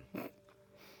distraction.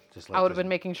 I would have been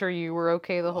making sure you were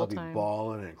okay the whole time. I'll be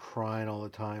bawling and crying all the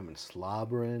time and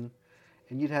slobbering,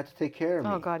 and you'd have to take care of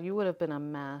me. Oh God, you would have been a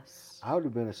mess. I would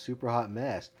have been a super hot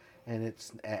mess, and it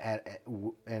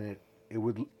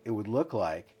would look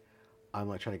like I'm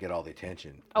like trying to get all the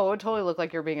attention. Oh, it would totally look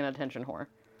like you're being an attention whore.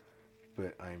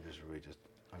 But I'm just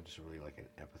really like an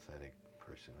empathetic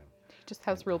person. He just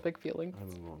has real big feelings.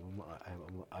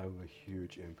 I'm a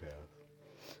huge empath.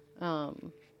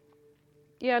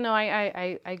 Yeah, no,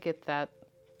 I get that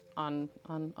on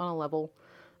a level.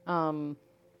 Because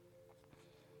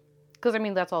I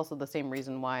mean that's also the same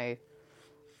reason why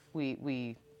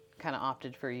we kind of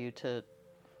opted for you to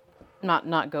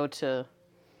not go to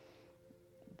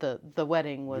the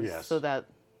wedding was so that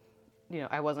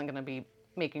I wasn't going to be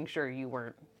making sure you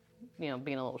weren't being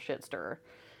a little shit stirrer.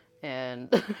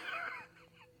 And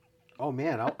oh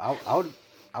man, I would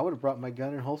have brought my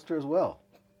gun and holster as well.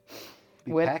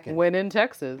 When in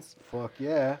Texas. Fuck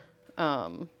yeah.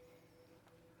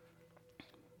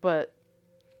 But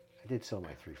I did sell my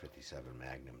 .357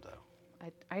 Magnum though.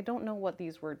 I don't know what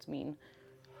these words mean.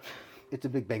 It's a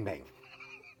big bang bang.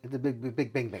 It's a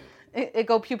big bang bang. It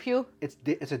go pew pew.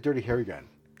 It's a Dirty Harry gun.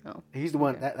 Oh. He's the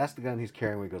one. Okay. That's the gun he's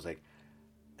carrying when he goes like,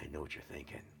 I know what you're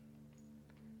thinking.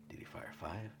 Did he fire 5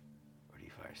 or did he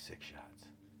fire 6 shots?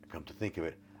 Come to think of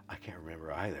it, I can't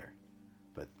remember either.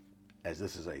 But as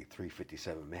this is a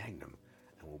 .357 Magnum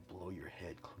and will blow your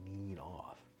head clean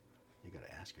off, you got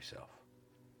to ask yourself,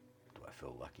 do I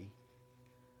feel lucky?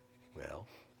 Well,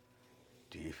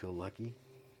 do you feel lucky,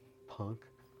 punk?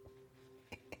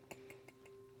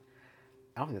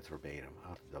 I don't think that's verbatim.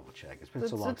 I'll have to double check. It's been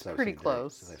so long since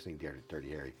I've seen Dirty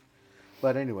Harry.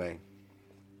 But anyway.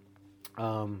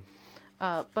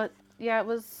 But yeah, it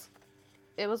was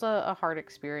a hard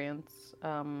experience.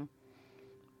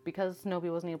 Because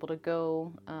Nobi wasn't able to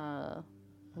go, I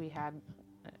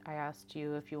asked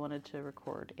you if you wanted to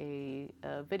record a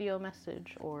video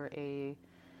message or a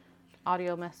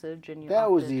audio message, and that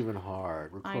opted. Was even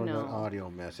hard, recording an audio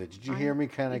message. Did you hear me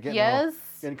kind of getting all,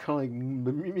 getting kind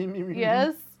of like...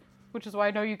 Yes, which is why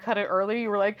I know you cut it early. You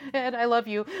were like, and I love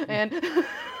you, and...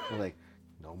 I'm like,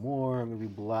 no more, I'm going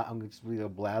to be a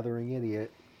blathering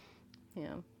idiot.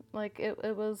 Yeah. Like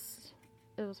it was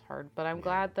hard, but I'm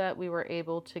glad that we were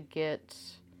able to get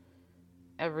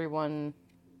everyone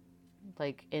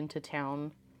like into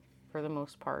town for the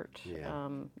most part. Yeah.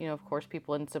 You know, of course,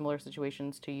 people in similar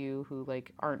situations to you who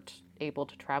like aren't able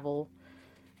to travel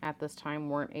at this time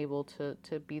weren't able to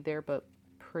be there, but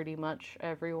pretty much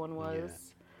everyone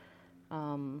was.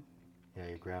 Yeah,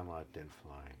 your grandma didn't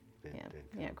fly. Didn't come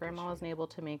Grandma to wasn't able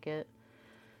to make it.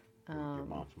 your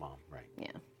mom's mom, right? Yeah.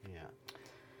 Yeah.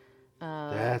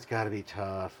 That's got to be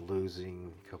tough,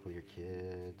 losing a couple of your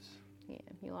kids. Yeah,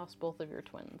 you lost both of your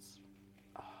twins.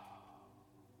 Oh.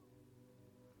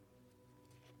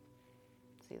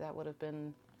 See, that would have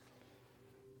been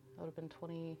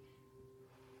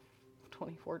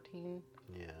 2014.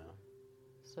 Yeah.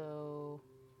 So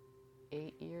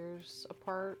 8 years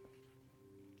apart.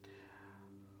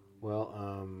 Well,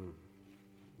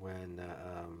 when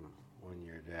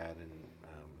your dad and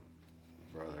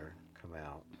brother come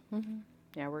out,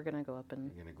 Yeah, we're gonna go up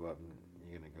and. you're gonna go up and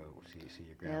you're gonna go see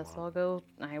your grandma. Yes, I'll go.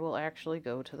 I will actually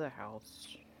go to the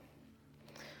house.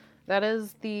 That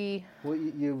is the. Well,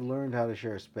 you've learned how to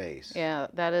share space. Yeah,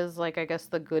 that is like I guess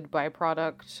the good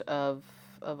byproduct of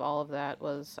all of that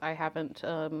was I haven't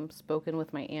spoken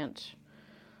with my aunt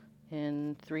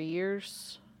in 3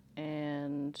 years,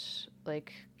 and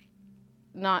like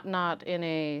not in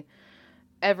a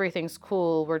everything's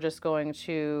cool, we're just going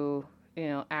to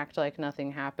act like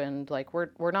nothing happened. Like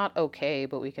we're not okay,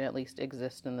 but we can at least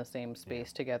exist in the same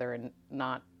space together and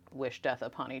not wish death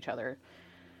upon each other.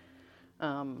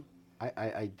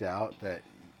 I doubt that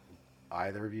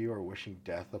either of you are wishing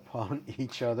death upon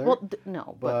each other. Well,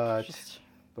 no, but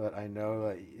but I know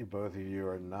that both of you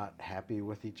are not happy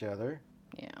with each other,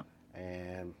 yeah.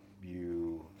 and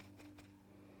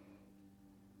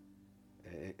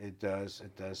it does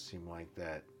seem like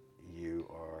that you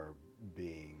are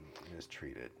being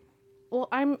mistreated. Well,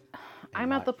 I'm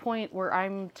at the point where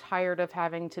I'm tired of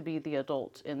having to be the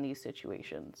adult in these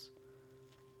situations.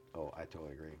 Oh, I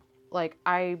totally agree. Like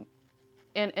and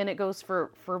it goes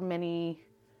for many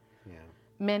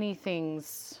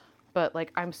things, but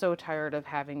like I'm so tired of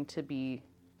having to be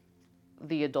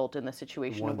the adult in the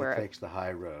situation The one where that takes the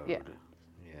high road. Yeah.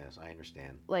 Yes, I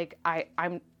understand. Like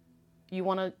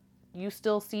you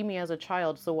still see me as a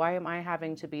child, so why am I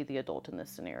having to be the adult in this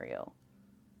scenario?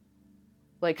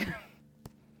 Like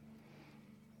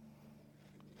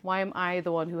why am I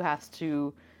the one who has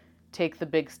to take the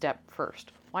big step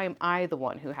first? Why am I the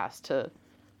one who has to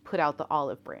put out the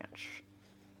olive branch?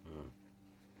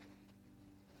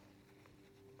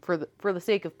 For the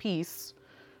sake of peace,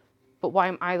 but why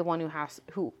am I the one who has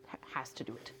to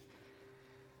do it?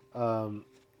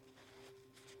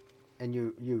 And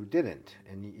you didn't,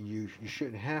 and you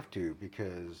shouldn't have to,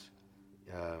 because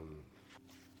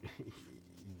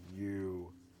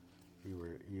you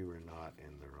were not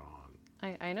in the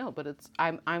wrong. I know, but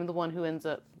I'm the one who ends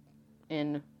up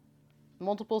in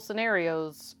multiple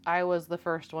scenarios. I was the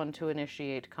first one to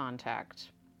initiate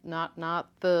contact, not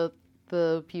the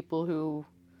people who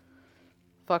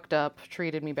fucked up,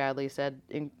 treated me badly, said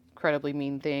incredibly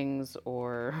mean things,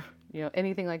 or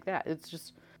anything like that. It's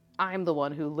just I'm the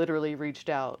one who literally reached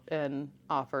out and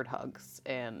offered hugs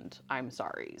and I'm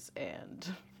sorries, and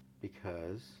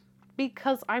because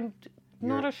I'm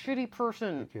not a shitty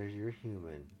person. Because you're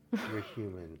human. You're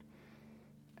human.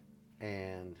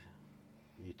 And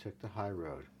you took the high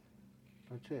road.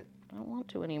 That's it. I don't want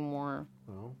to anymore.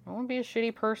 Well, I want to be a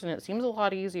shitty person. It seems a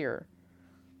lot easier.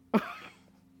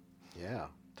 yeah,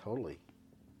 totally.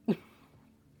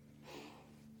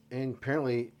 And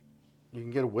apparently you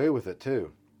can get away with it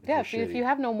too. Yeah, see, if you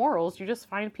have no morals, you just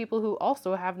find people who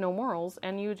also have no morals,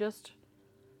 and you just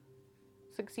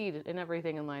succeed in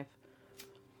everything in life.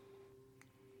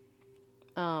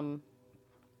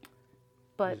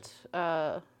 But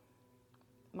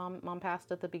Mom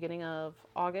passed at the beginning of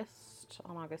August.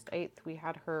 On August 8th, we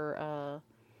had her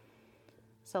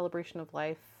celebration of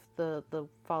life the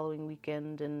following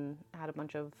weekend, and had a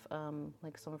bunch of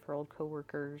like some of her old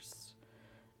coworkers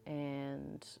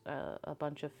and a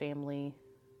bunch of family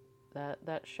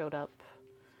that showed up.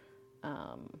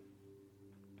 I'm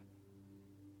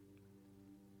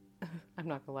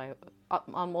not gonna lie.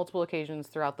 On multiple occasions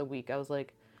throughout the week, I was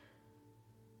like,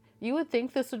 you would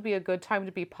think this would be a good time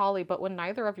to be poly, but when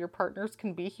neither of your partners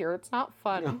can be here, it's not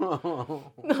fun.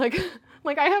 like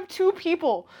I have two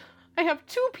people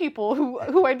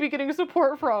who I'd be getting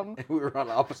support from. And we were on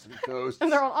opposite coasts. And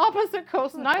they're on opposite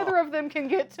coasts. Neither of them can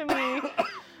get to me.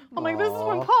 I'm like, this is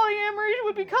when polyamory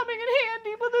would be coming in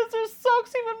handy, but this just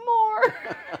sucks even more.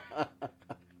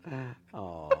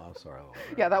 Oh, I'm sorry.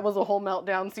 Yeah, that was a whole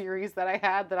meltdown series that I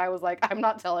had that I was like, I'm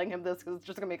not telling him this because it's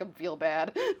just gonna make him feel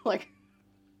bad. Like,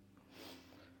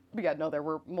 but yeah, no, there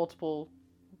were multiple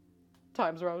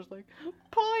times where I was like,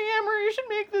 polyamory should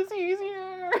make this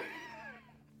easier.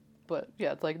 But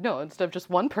yeah, it's like, no, instead of just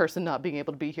one person not being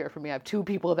able to be here for me, I have two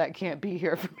people that can't be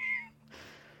here for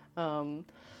me.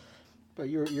 But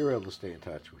you're able to stay in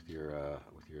touch with your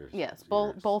Yes,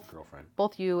 your both girlfriend.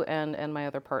 Both you and my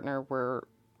other partner were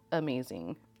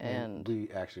amazing, and we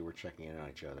actually were checking in on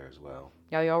each other as well.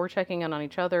 yeah, y'all were checking in on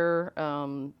each other.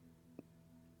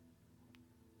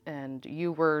 And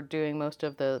you were doing most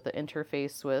of the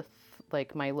interface with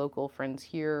like my local friends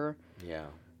here. Yeah.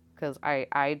 Because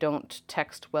I don't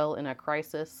text well in a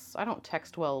crisis. I don't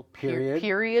text well,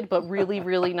 Period, but really,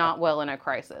 really not well in a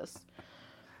crisis.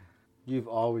 You've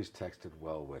always texted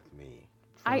well with me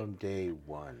from day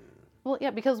one. Well,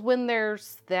 yeah, because when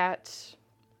there's that,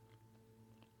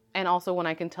 and also when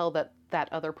I can tell that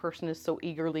that other person is so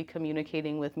eagerly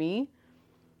communicating with me,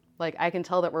 like I can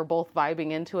tell that we're both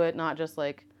vibing into it, not just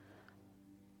like,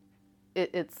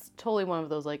 it's totally one of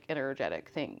those like energetic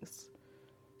things.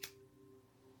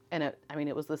 And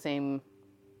it was the same,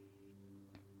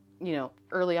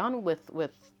 early on with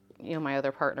my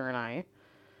other partner and I,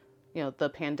 the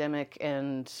pandemic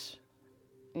and,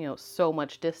 so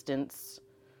much distance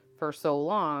for so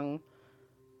long,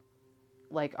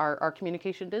 like our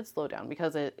communication did slow down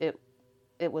because it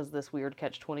was this weird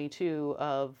catch-22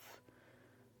 of,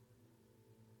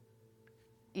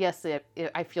 yes,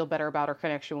 I feel better about our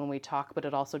connection when we talk, but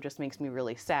it also just makes me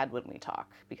really sad when we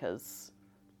talk because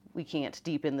we can't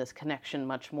deepen this connection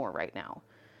much more right now.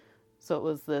 So it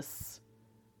was this,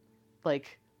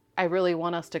 like, I really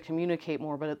want us to communicate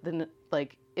more, but then,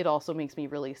 like, it also makes me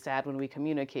really sad when we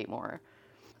communicate more.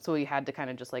 So we had to kind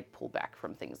of just, like, pull back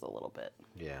from things a little bit.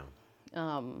 Yeah.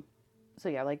 So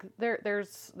yeah, like,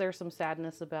 there's some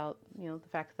sadness about, the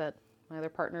fact that my other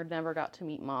partner never got to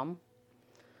meet Mom.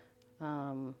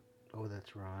 Oh,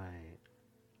 that's right.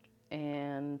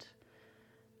 And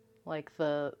like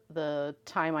the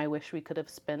time I wish we could have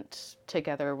spent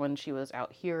together when she was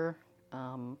out here,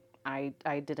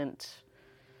 I didn't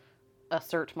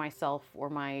assert myself or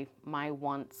my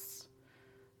wants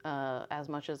as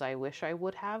much as I wish I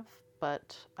would have,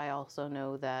 but I also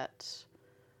know that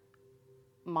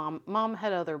mom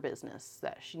had other business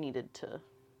that she needed to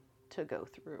go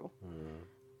through.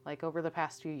 Like over the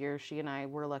past few years, she and I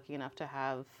were lucky enough to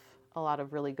have a lot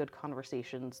of really good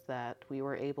conversations that we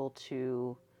were able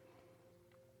to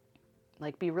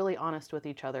like be really honest with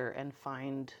each other and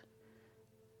find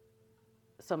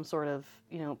some sort of,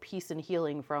 peace and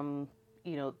healing from,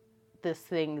 this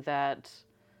thing that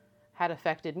had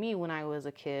affected me when I was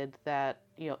a kid that,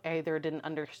 either didn't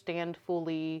understand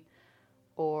fully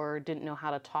or didn't know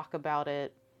how to talk about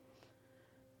it.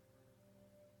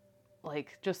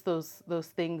 Like just those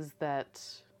things that,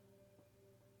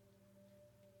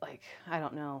 like, I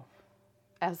don't know,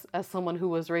 as someone who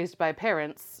was raised by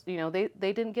parents, they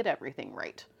didn't get everything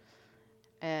right.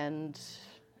 And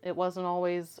it wasn't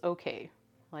always okay.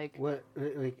 Like what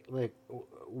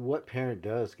parent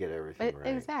does get everything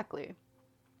right? Exactly.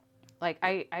 Like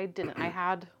I didn't. I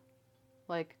had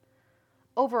like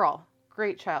overall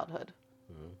great childhood.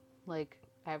 Mm-hmm. Like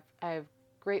I have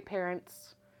great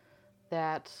parents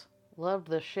that loved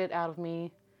the shit out of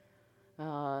me.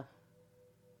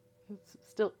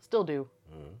 Still do.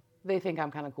 Mm-hmm. They think I'm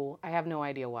kind of cool. I have no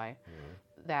idea why.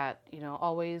 Mm-hmm. That,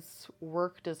 always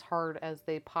worked as hard as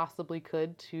they possibly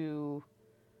could to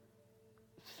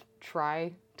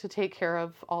try to take care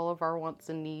of all of our wants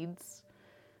and needs.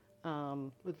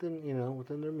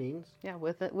 Within their means. Yeah,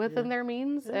 within their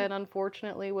means, yeah. And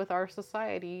unfortunately with our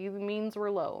society, the means were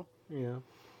low. Yeah.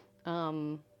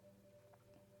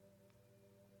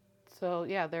 So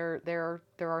yeah, there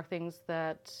are things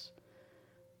that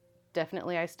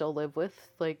definitely I still live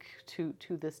with, like to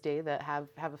this day, that have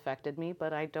affected me,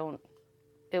 but I don't.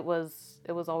 It was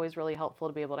always really helpful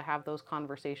to be able to have those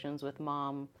conversations with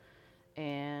Mom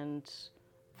and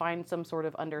find some sort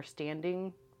of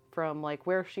understanding from like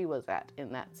where she was at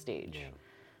in that stage.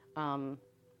 Yeah.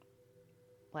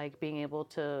 Like being able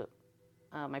to,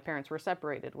 my parents were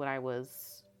separated when I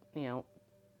was,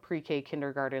 pre-K,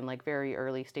 kindergarten, like very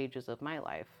early stages of my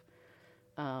life.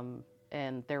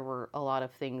 And there were a lot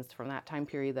of things from that time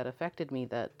period that affected me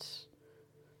that,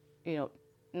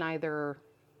 neither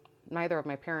of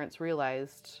my parents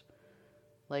realized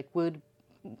like would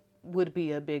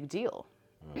be a big deal.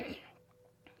 Mm.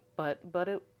 But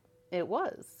it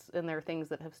was, and there are things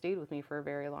that have stayed with me for a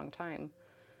very long time.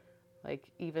 Like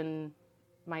even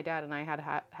my dad and I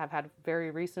have had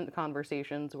very recent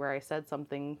conversations where I said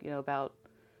something, about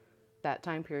that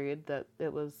time period that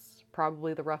it was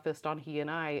probably the roughest on he and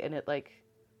I, and it like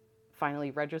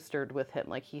finally registered with him.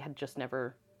 Like he had just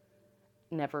never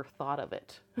thought of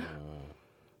it.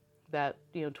 That,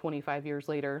 25 years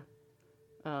later,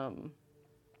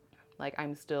 like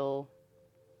I'm still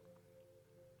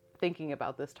thinking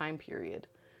about this time period.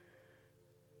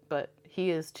 But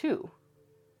he is too.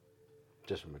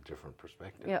 Just from a different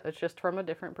perspective. Yeah, it's just from a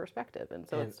different perspective. And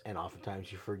so and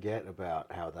oftentimes you forget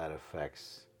about how that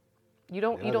affects you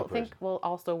don't think, person. well,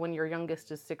 also when your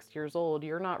youngest is 6 years old,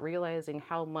 you're not realizing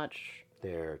how much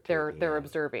they're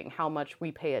observing, how much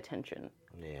we pay attention.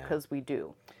 Yeah. Because we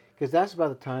do. Because that's about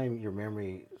the time your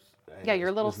memory. Yeah,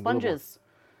 your little sponges.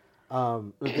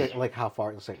 Like how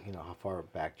far? It's like, how far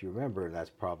back do you remember? And that's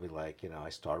probably like, I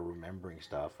started remembering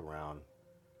stuff around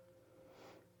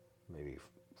maybe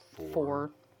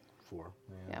four.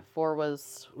 Yeah, 4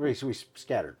 was. Really, so we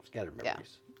scattered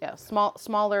memories. Yeah.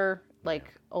 Smaller,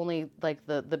 like only like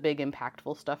the big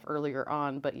impactful stuff earlier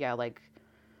on, but yeah, like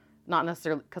not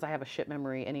necessarily because I have a shit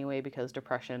memory anyway because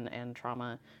depression and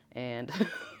trauma and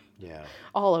yeah,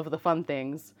 all of the fun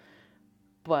things.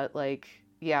 But like,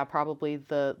 yeah, probably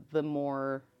the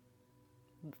more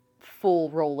full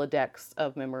Rolodex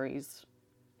of memories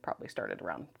probably started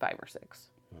around 5 or 6.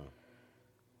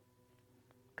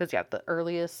 Because yeah, the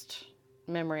earliest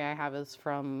memory I have is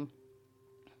from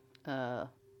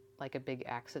like a big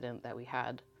accident that we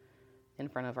had in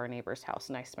front of our neighbor's house,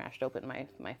 and I smashed open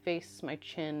my face, my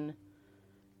chin,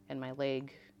 and my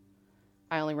leg.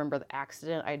 I only remember the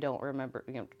accident. I don't remember,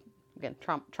 again,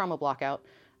 trauma block out.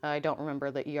 I don't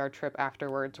remember the ER trip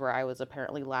afterwards where I was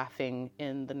apparently laughing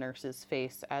in the nurse's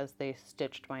face as they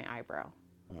stitched my eyebrow.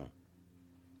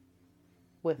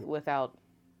 Without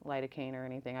lidocaine or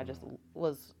anything. I just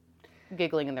was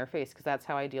giggling in their face because that's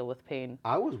how I deal with pain.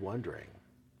 I was wondering,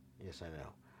 yes, I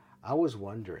know. I was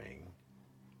wondering,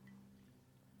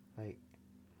 like,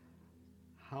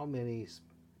 how many,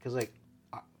 because, like,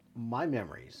 my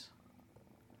memories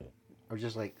are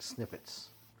just, like, snippets,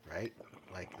 right?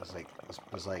 Like, it's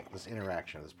like this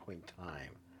interaction at this point in time,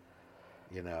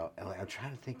 and, like, I'm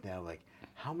trying to think now, like,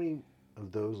 how many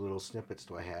of those little snippets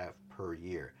do I have per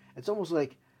year? It's almost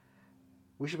like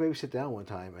we should maybe sit down one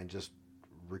time and just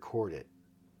record it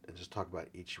and just talk about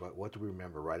each, what do we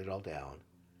remember, write it all down,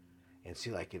 and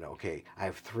see, like, okay, I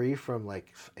have 3 from,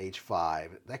 like, age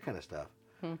 5, that kind of stuff.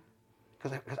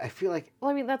 Because I feel like...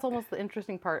 Well, I mean, that's almost the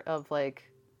interesting part of,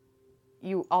 like,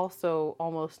 you also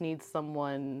almost need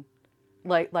someone,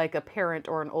 like a parent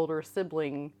or an older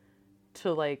sibling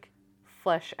to, like,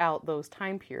 flesh out those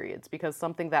time periods. Because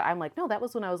something that I'm like, no, that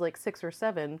was when I was, like, 6 or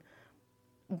 7.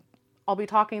 I'll be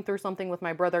talking through something with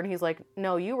my brother, and he's like,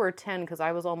 no, you were 10 because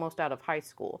I was almost out of high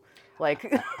school.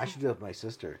 Like... I should do it with my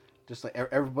sister. Just like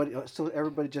everybody, so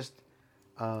everybody just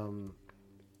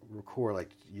record, like,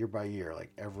 year by year,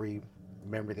 like, every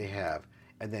memory they have,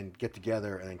 and then get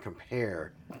together and then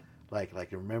compare, like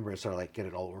remember, and sort of like get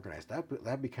it all organized.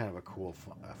 That'd be kind of a cool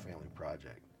family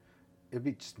project. It'd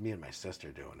be just me and my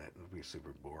sister doing it. It'd be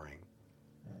super boring.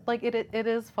 Like it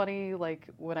is funny. Like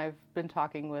when I've been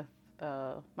talking with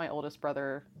my oldest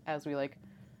brother, as we like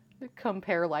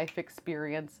compare life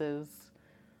experiences.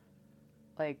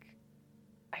 Like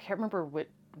I can't remember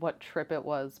what trip it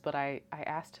was, but I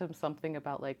asked him something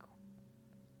about like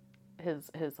his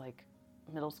like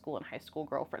middle school and high school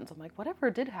girlfriends. I'm like,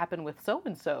 whatever did happen with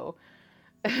so-and-so?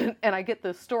 And I get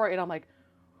this story and I'm like,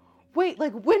 wait,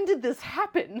 like when did this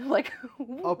happen? Like,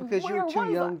 oh, because you were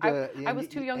too young to... I was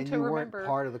too young to you remember. Weren't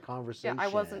part of the conversation. Yeah,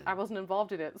 I wasn't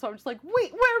involved in it. So I'm just like,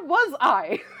 wait, where was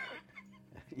I?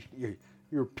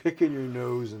 You're picking your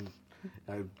nose and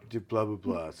did blah, blah,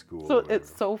 blah school. So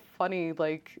it's so funny,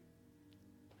 like,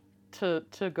 to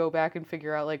go back and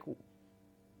figure out, like,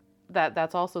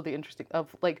 that's also the interesting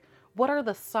of, like, what are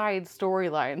the side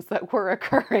storylines that were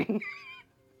occurring?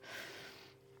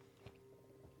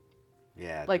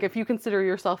 Yeah. Like, if you consider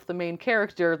yourself the main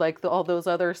character, like, all those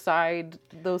other side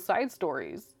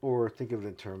stories. Or think of it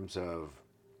in terms of,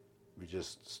 we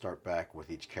just start back with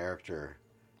each character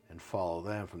and follow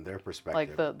them from their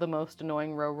perspective. Like, the most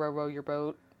annoying row your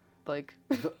boat. Like...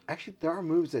 Actually, there are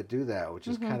movies that do that, which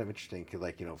is kind of interesting,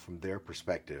 like, from their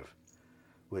perspective,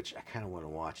 which I kind of want to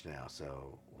watch now,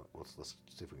 so let's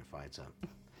see if we can find some.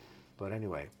 But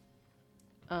anyway,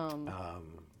 where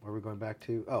are we going back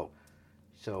to? Oh,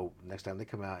 so next time they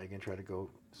come out, you're going to try to go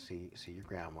see your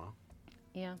grandma.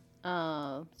 Yeah.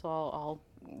 So I'll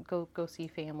go see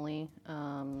family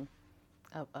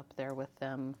up there with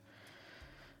them.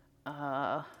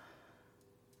 Yeah,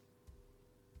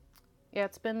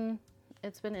 it's been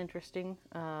interesting.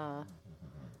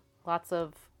 Lots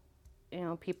of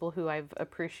people who I've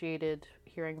appreciated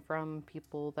hearing from,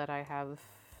 people that I have,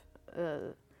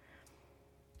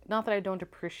 not that I don't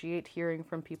appreciate hearing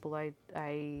from people I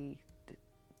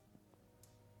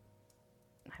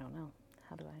don't know.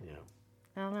 How do I? Yeah.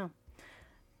 I don't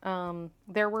know.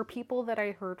 There were people that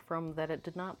I heard from that it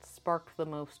did not spark the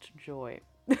most joy.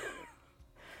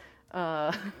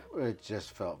 It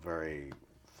just felt very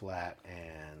flat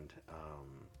and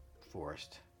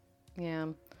forced, Yeah.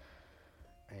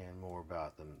 and more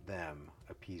about them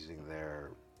appeasing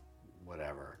their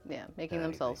whatever. Yeah, making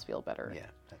than themselves anything. feel better. Yeah,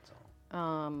 that's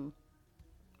all.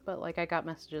 But like I got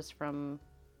messages from,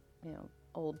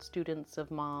 old students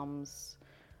of Mom's,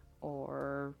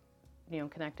 or,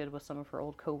 connected with some of her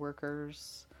old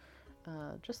coworkers,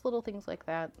 just little things like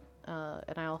that.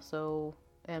 And I also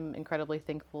am incredibly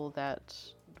thankful that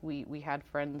we had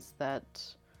friends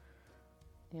that,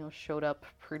 showed up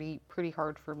pretty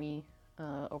hard for me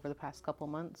over the past couple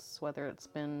months, whether it's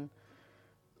been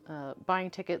buying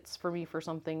tickets for me for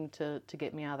something to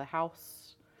get me out of the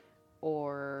house,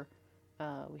 or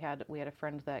we had a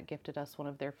friend that gifted us one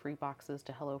of their free boxes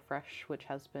to HelloFresh, which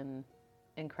has been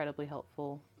incredibly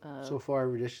helpful. So far,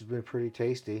 every dish has been pretty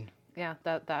tasty. Yeah,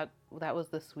 that was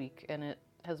this week, and it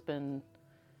has been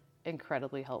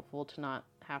incredibly helpful to not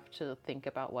have to think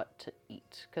about what to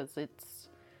eat, because it's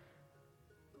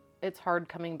hard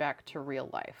coming back to real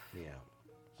life. Yeah.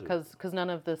 Because none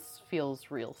of this feels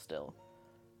real still.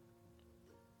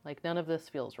 Like, none of this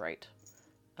feels right.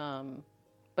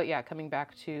 But yeah, coming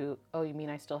back to, oh, you mean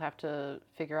I still have to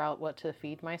figure out what to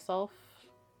feed myself?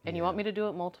 And you want me to do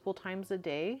it multiple times a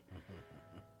day?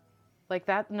 Like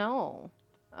that? No.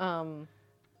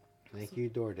 Thank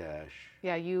you, DoorDash.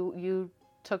 Yeah, you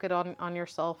took it on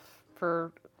yourself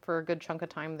for a good chunk of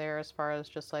time there, as far as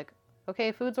just like,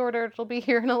 okay, food's ordered, it'll be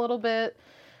here in a little bit,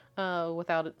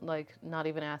 without like not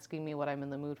even asking me what I'm in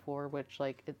the mood for, which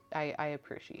like I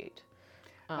appreciate.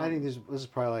 I think this is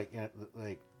probably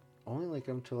like only like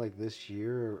until like this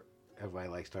year have I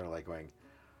like started like going,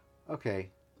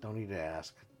 okay, don't need to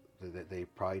ask. They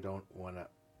probably don't want to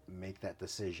make that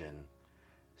decision,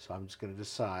 so I'm just going to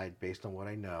decide based on what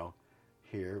I know.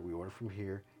 Here, we order from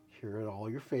here. Here are all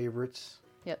your favorites.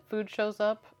 Yeah, food shows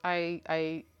up.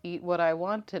 I eat what I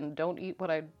want and don't eat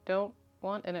what I don't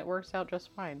want, and it works out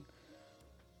just fine.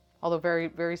 Although very,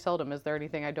 very seldom is there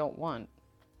anything I don't want.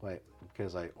 Like,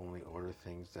 because I only order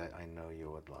things that I know you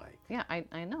would like. Yeah,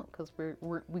 I know, because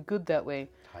we good that way.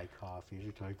 Thai coffee. Here's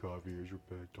your Thai coffee. Here's your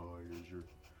pad Thai.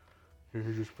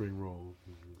 Here's your spring roll.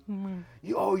 Mm-hmm.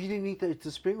 You didn't eat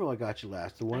the spring roll I got you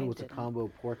last. The one I with the didn't.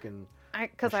 combo pork and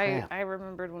Because shrimp. I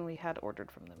remembered when we had ordered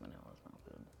from them and it was not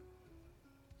good.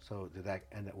 So did that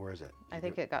end up, where is it? I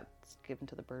think it got given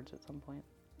to the birds at some point.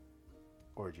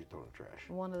 Or did you throw it in the trash?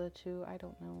 One of the two, I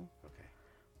don't know. Okay.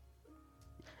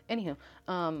 Anywho,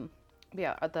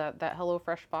 yeah, that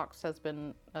HelloFresh box has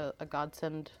been a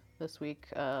godsend this week.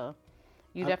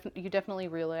 You definitely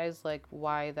realize like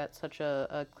why that's such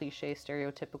a cliche,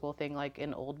 stereotypical thing like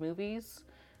in old movies,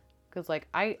 because like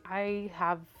I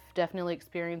have definitely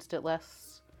experienced it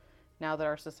less now that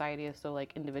our society is so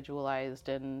like individualized,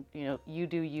 and you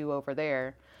do you over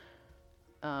there.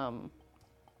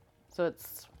 So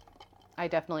I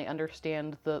definitely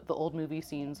understand the old movie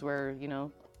scenes where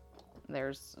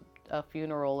there's a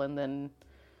funeral and then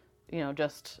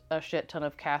just a shit ton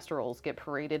of casseroles get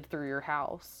paraded through your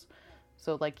house.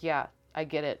 So like, yeah, I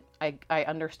get it. I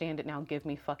understand it now. Give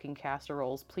me fucking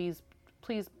casseroles. Please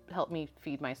help me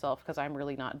feed myself, because I'm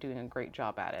really not doing a great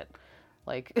job at it.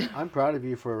 Like, I'm proud of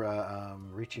you for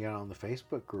reaching out on the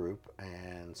Facebook group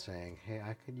and saying, hey,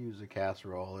 I could use a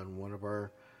casserole, and one of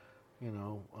our,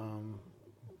 one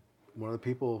of the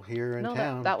people here in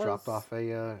town dropped off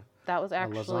that was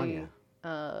actually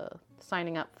lasagna.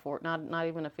 Signing up for not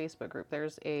even a Facebook group.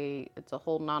 It's a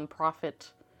whole nonprofit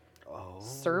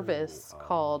service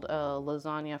called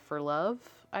Lasagna for Love,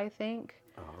 I think.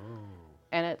 Oh.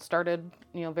 And it started,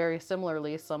 very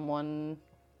similarly. Someone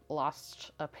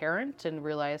lost a parent and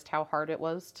realized how hard it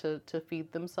was to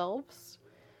feed themselves.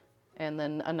 And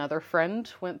then another friend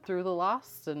went through the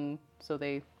loss, and so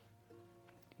they,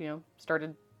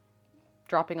 started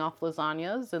dropping off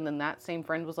lasagnas, and then that same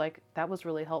friend was like, that was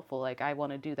really helpful, like I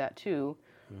want to do that too.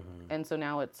 Mm-hmm. And so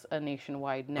now it's a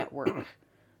nationwide network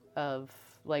of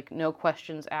like no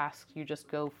questions asked. You just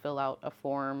go fill out a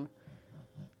form.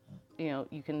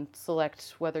 You can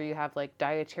select whether you have like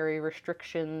dietary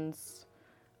restrictions.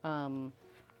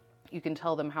 You can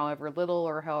tell them however little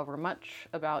or however much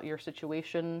about your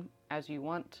situation as you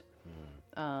want.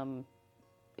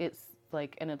 It's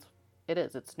like, and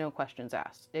it's no questions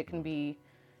asked. It can be,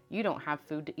 you don't have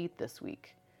food to eat this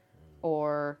week,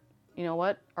 or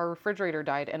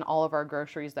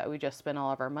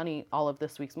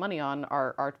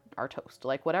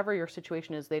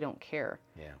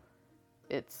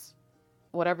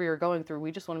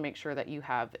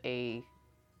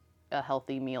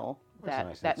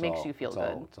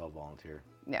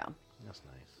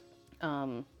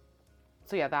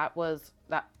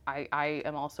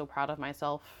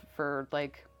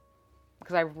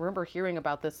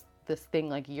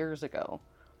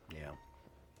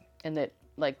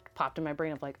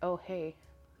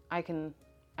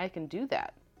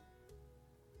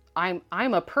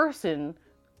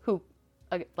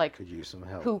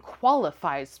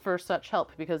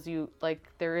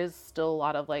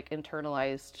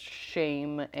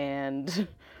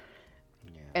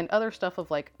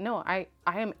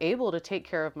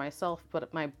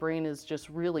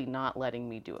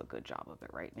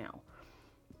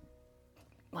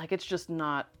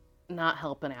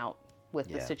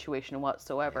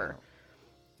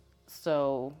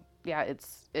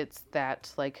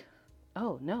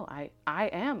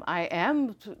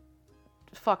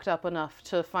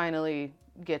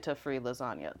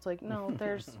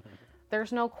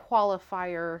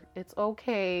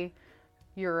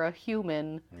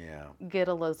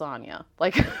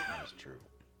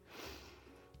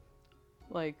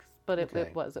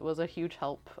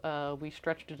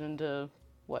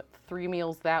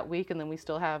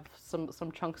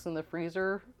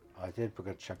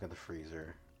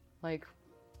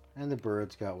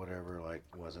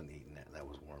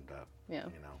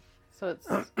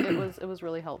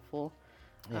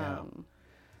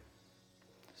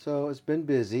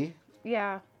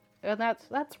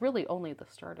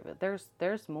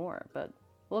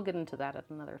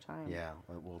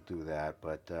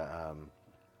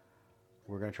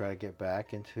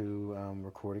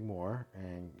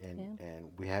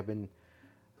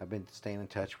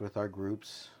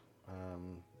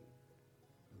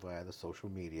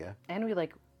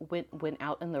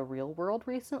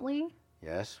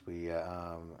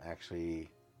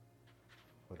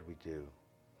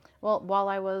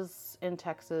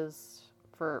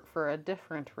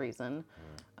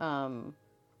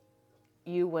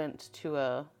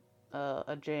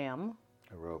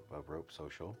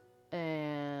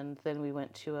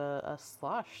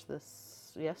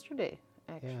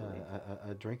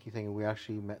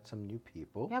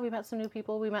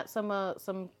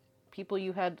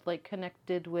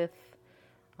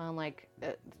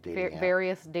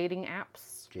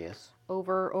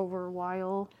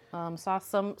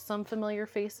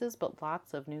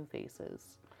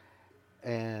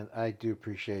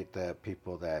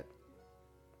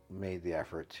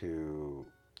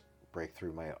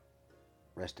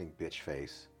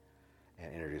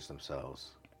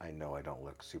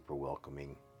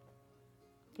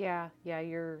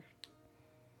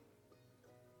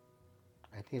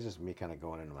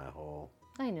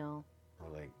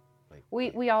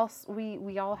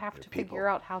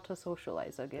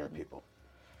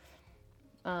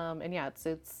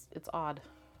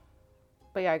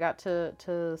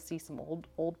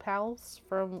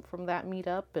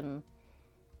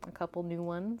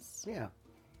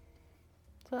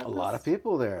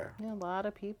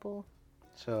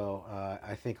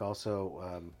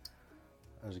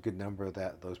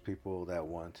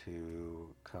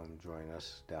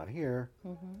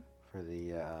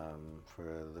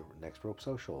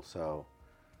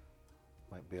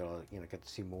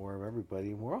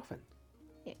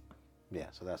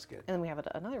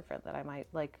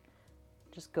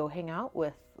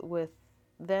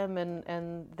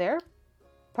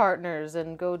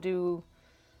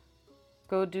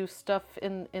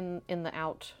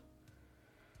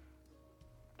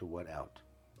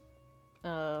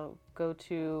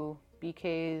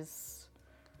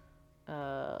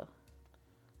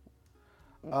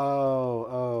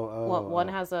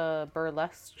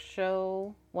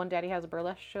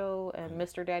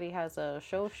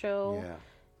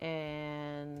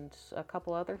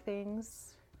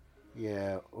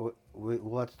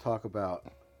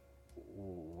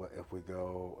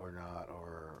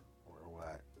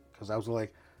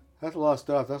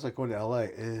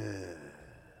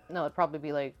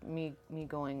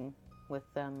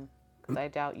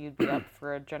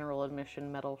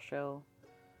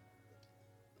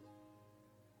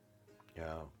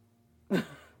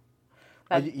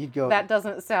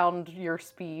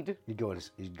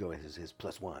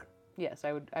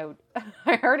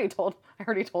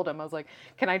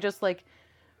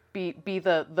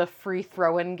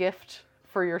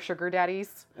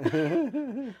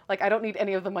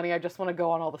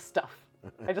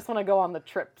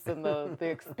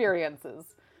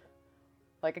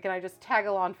Like, can I just tag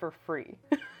along for free?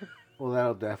 Well,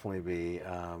 that'll definitely be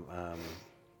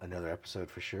another episode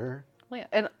for sure. Well,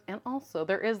 yeah, and also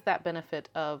there is that benefit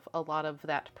of a lot of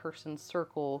that person's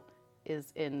circle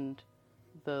is in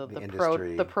the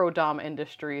pro dom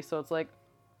industry, so it's like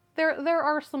there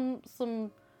are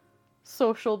some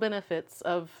social benefits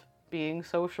of being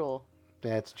social.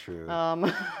 That's true.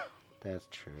 That's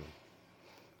true.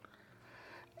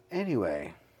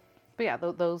 Anyway. But yeah,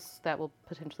 that will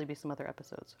potentially be some other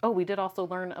episodes. Oh, we did also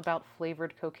learn about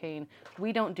flavored cocaine.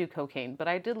 We don't do cocaine, but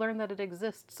I did learn that it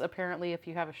exists, apparently, if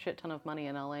you have a shit ton of money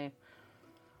in LA.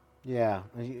 Yeah,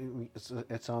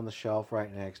 it's on the shelf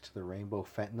right next to the rainbow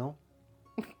fentanyl.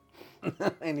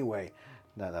 Anyway,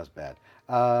 no, that was bad.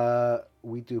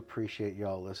 We do appreciate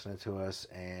y'all listening to us,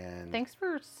 and thanks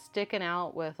for sticking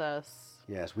out with us.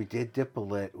 Yes, we did dip a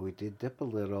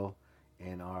little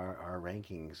in our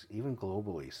rankings, even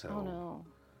globally. So, oh no.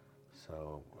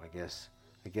 So I guess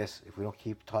if we don't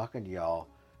keep talking to y'all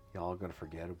are gonna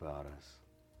forget about us.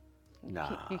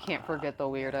 Nah, you can't forget the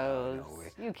weirdos.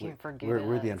 No, you can't forget.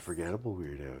 We're the unforgettable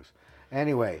weirdos.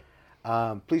 Anyway,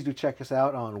 please do check us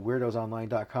out on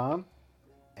weirdosonline.com,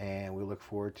 and we look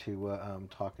forward to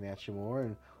talking at you more,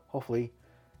 and hopefully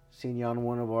seeing you on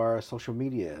one of our social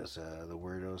medias, the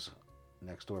Weirdos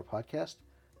Next Door podcast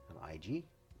on IG.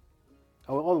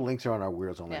 Oh, all the links are on our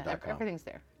weirdosonline.com. Yeah, everything's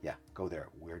there. Yeah, go there,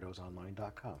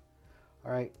 weirdosonline.com.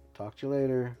 All right, talk to you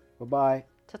later. Bye-bye.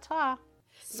 Ta-ta.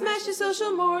 Smash your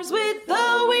social mores with the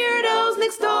Weirdos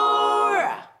Next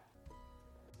Door.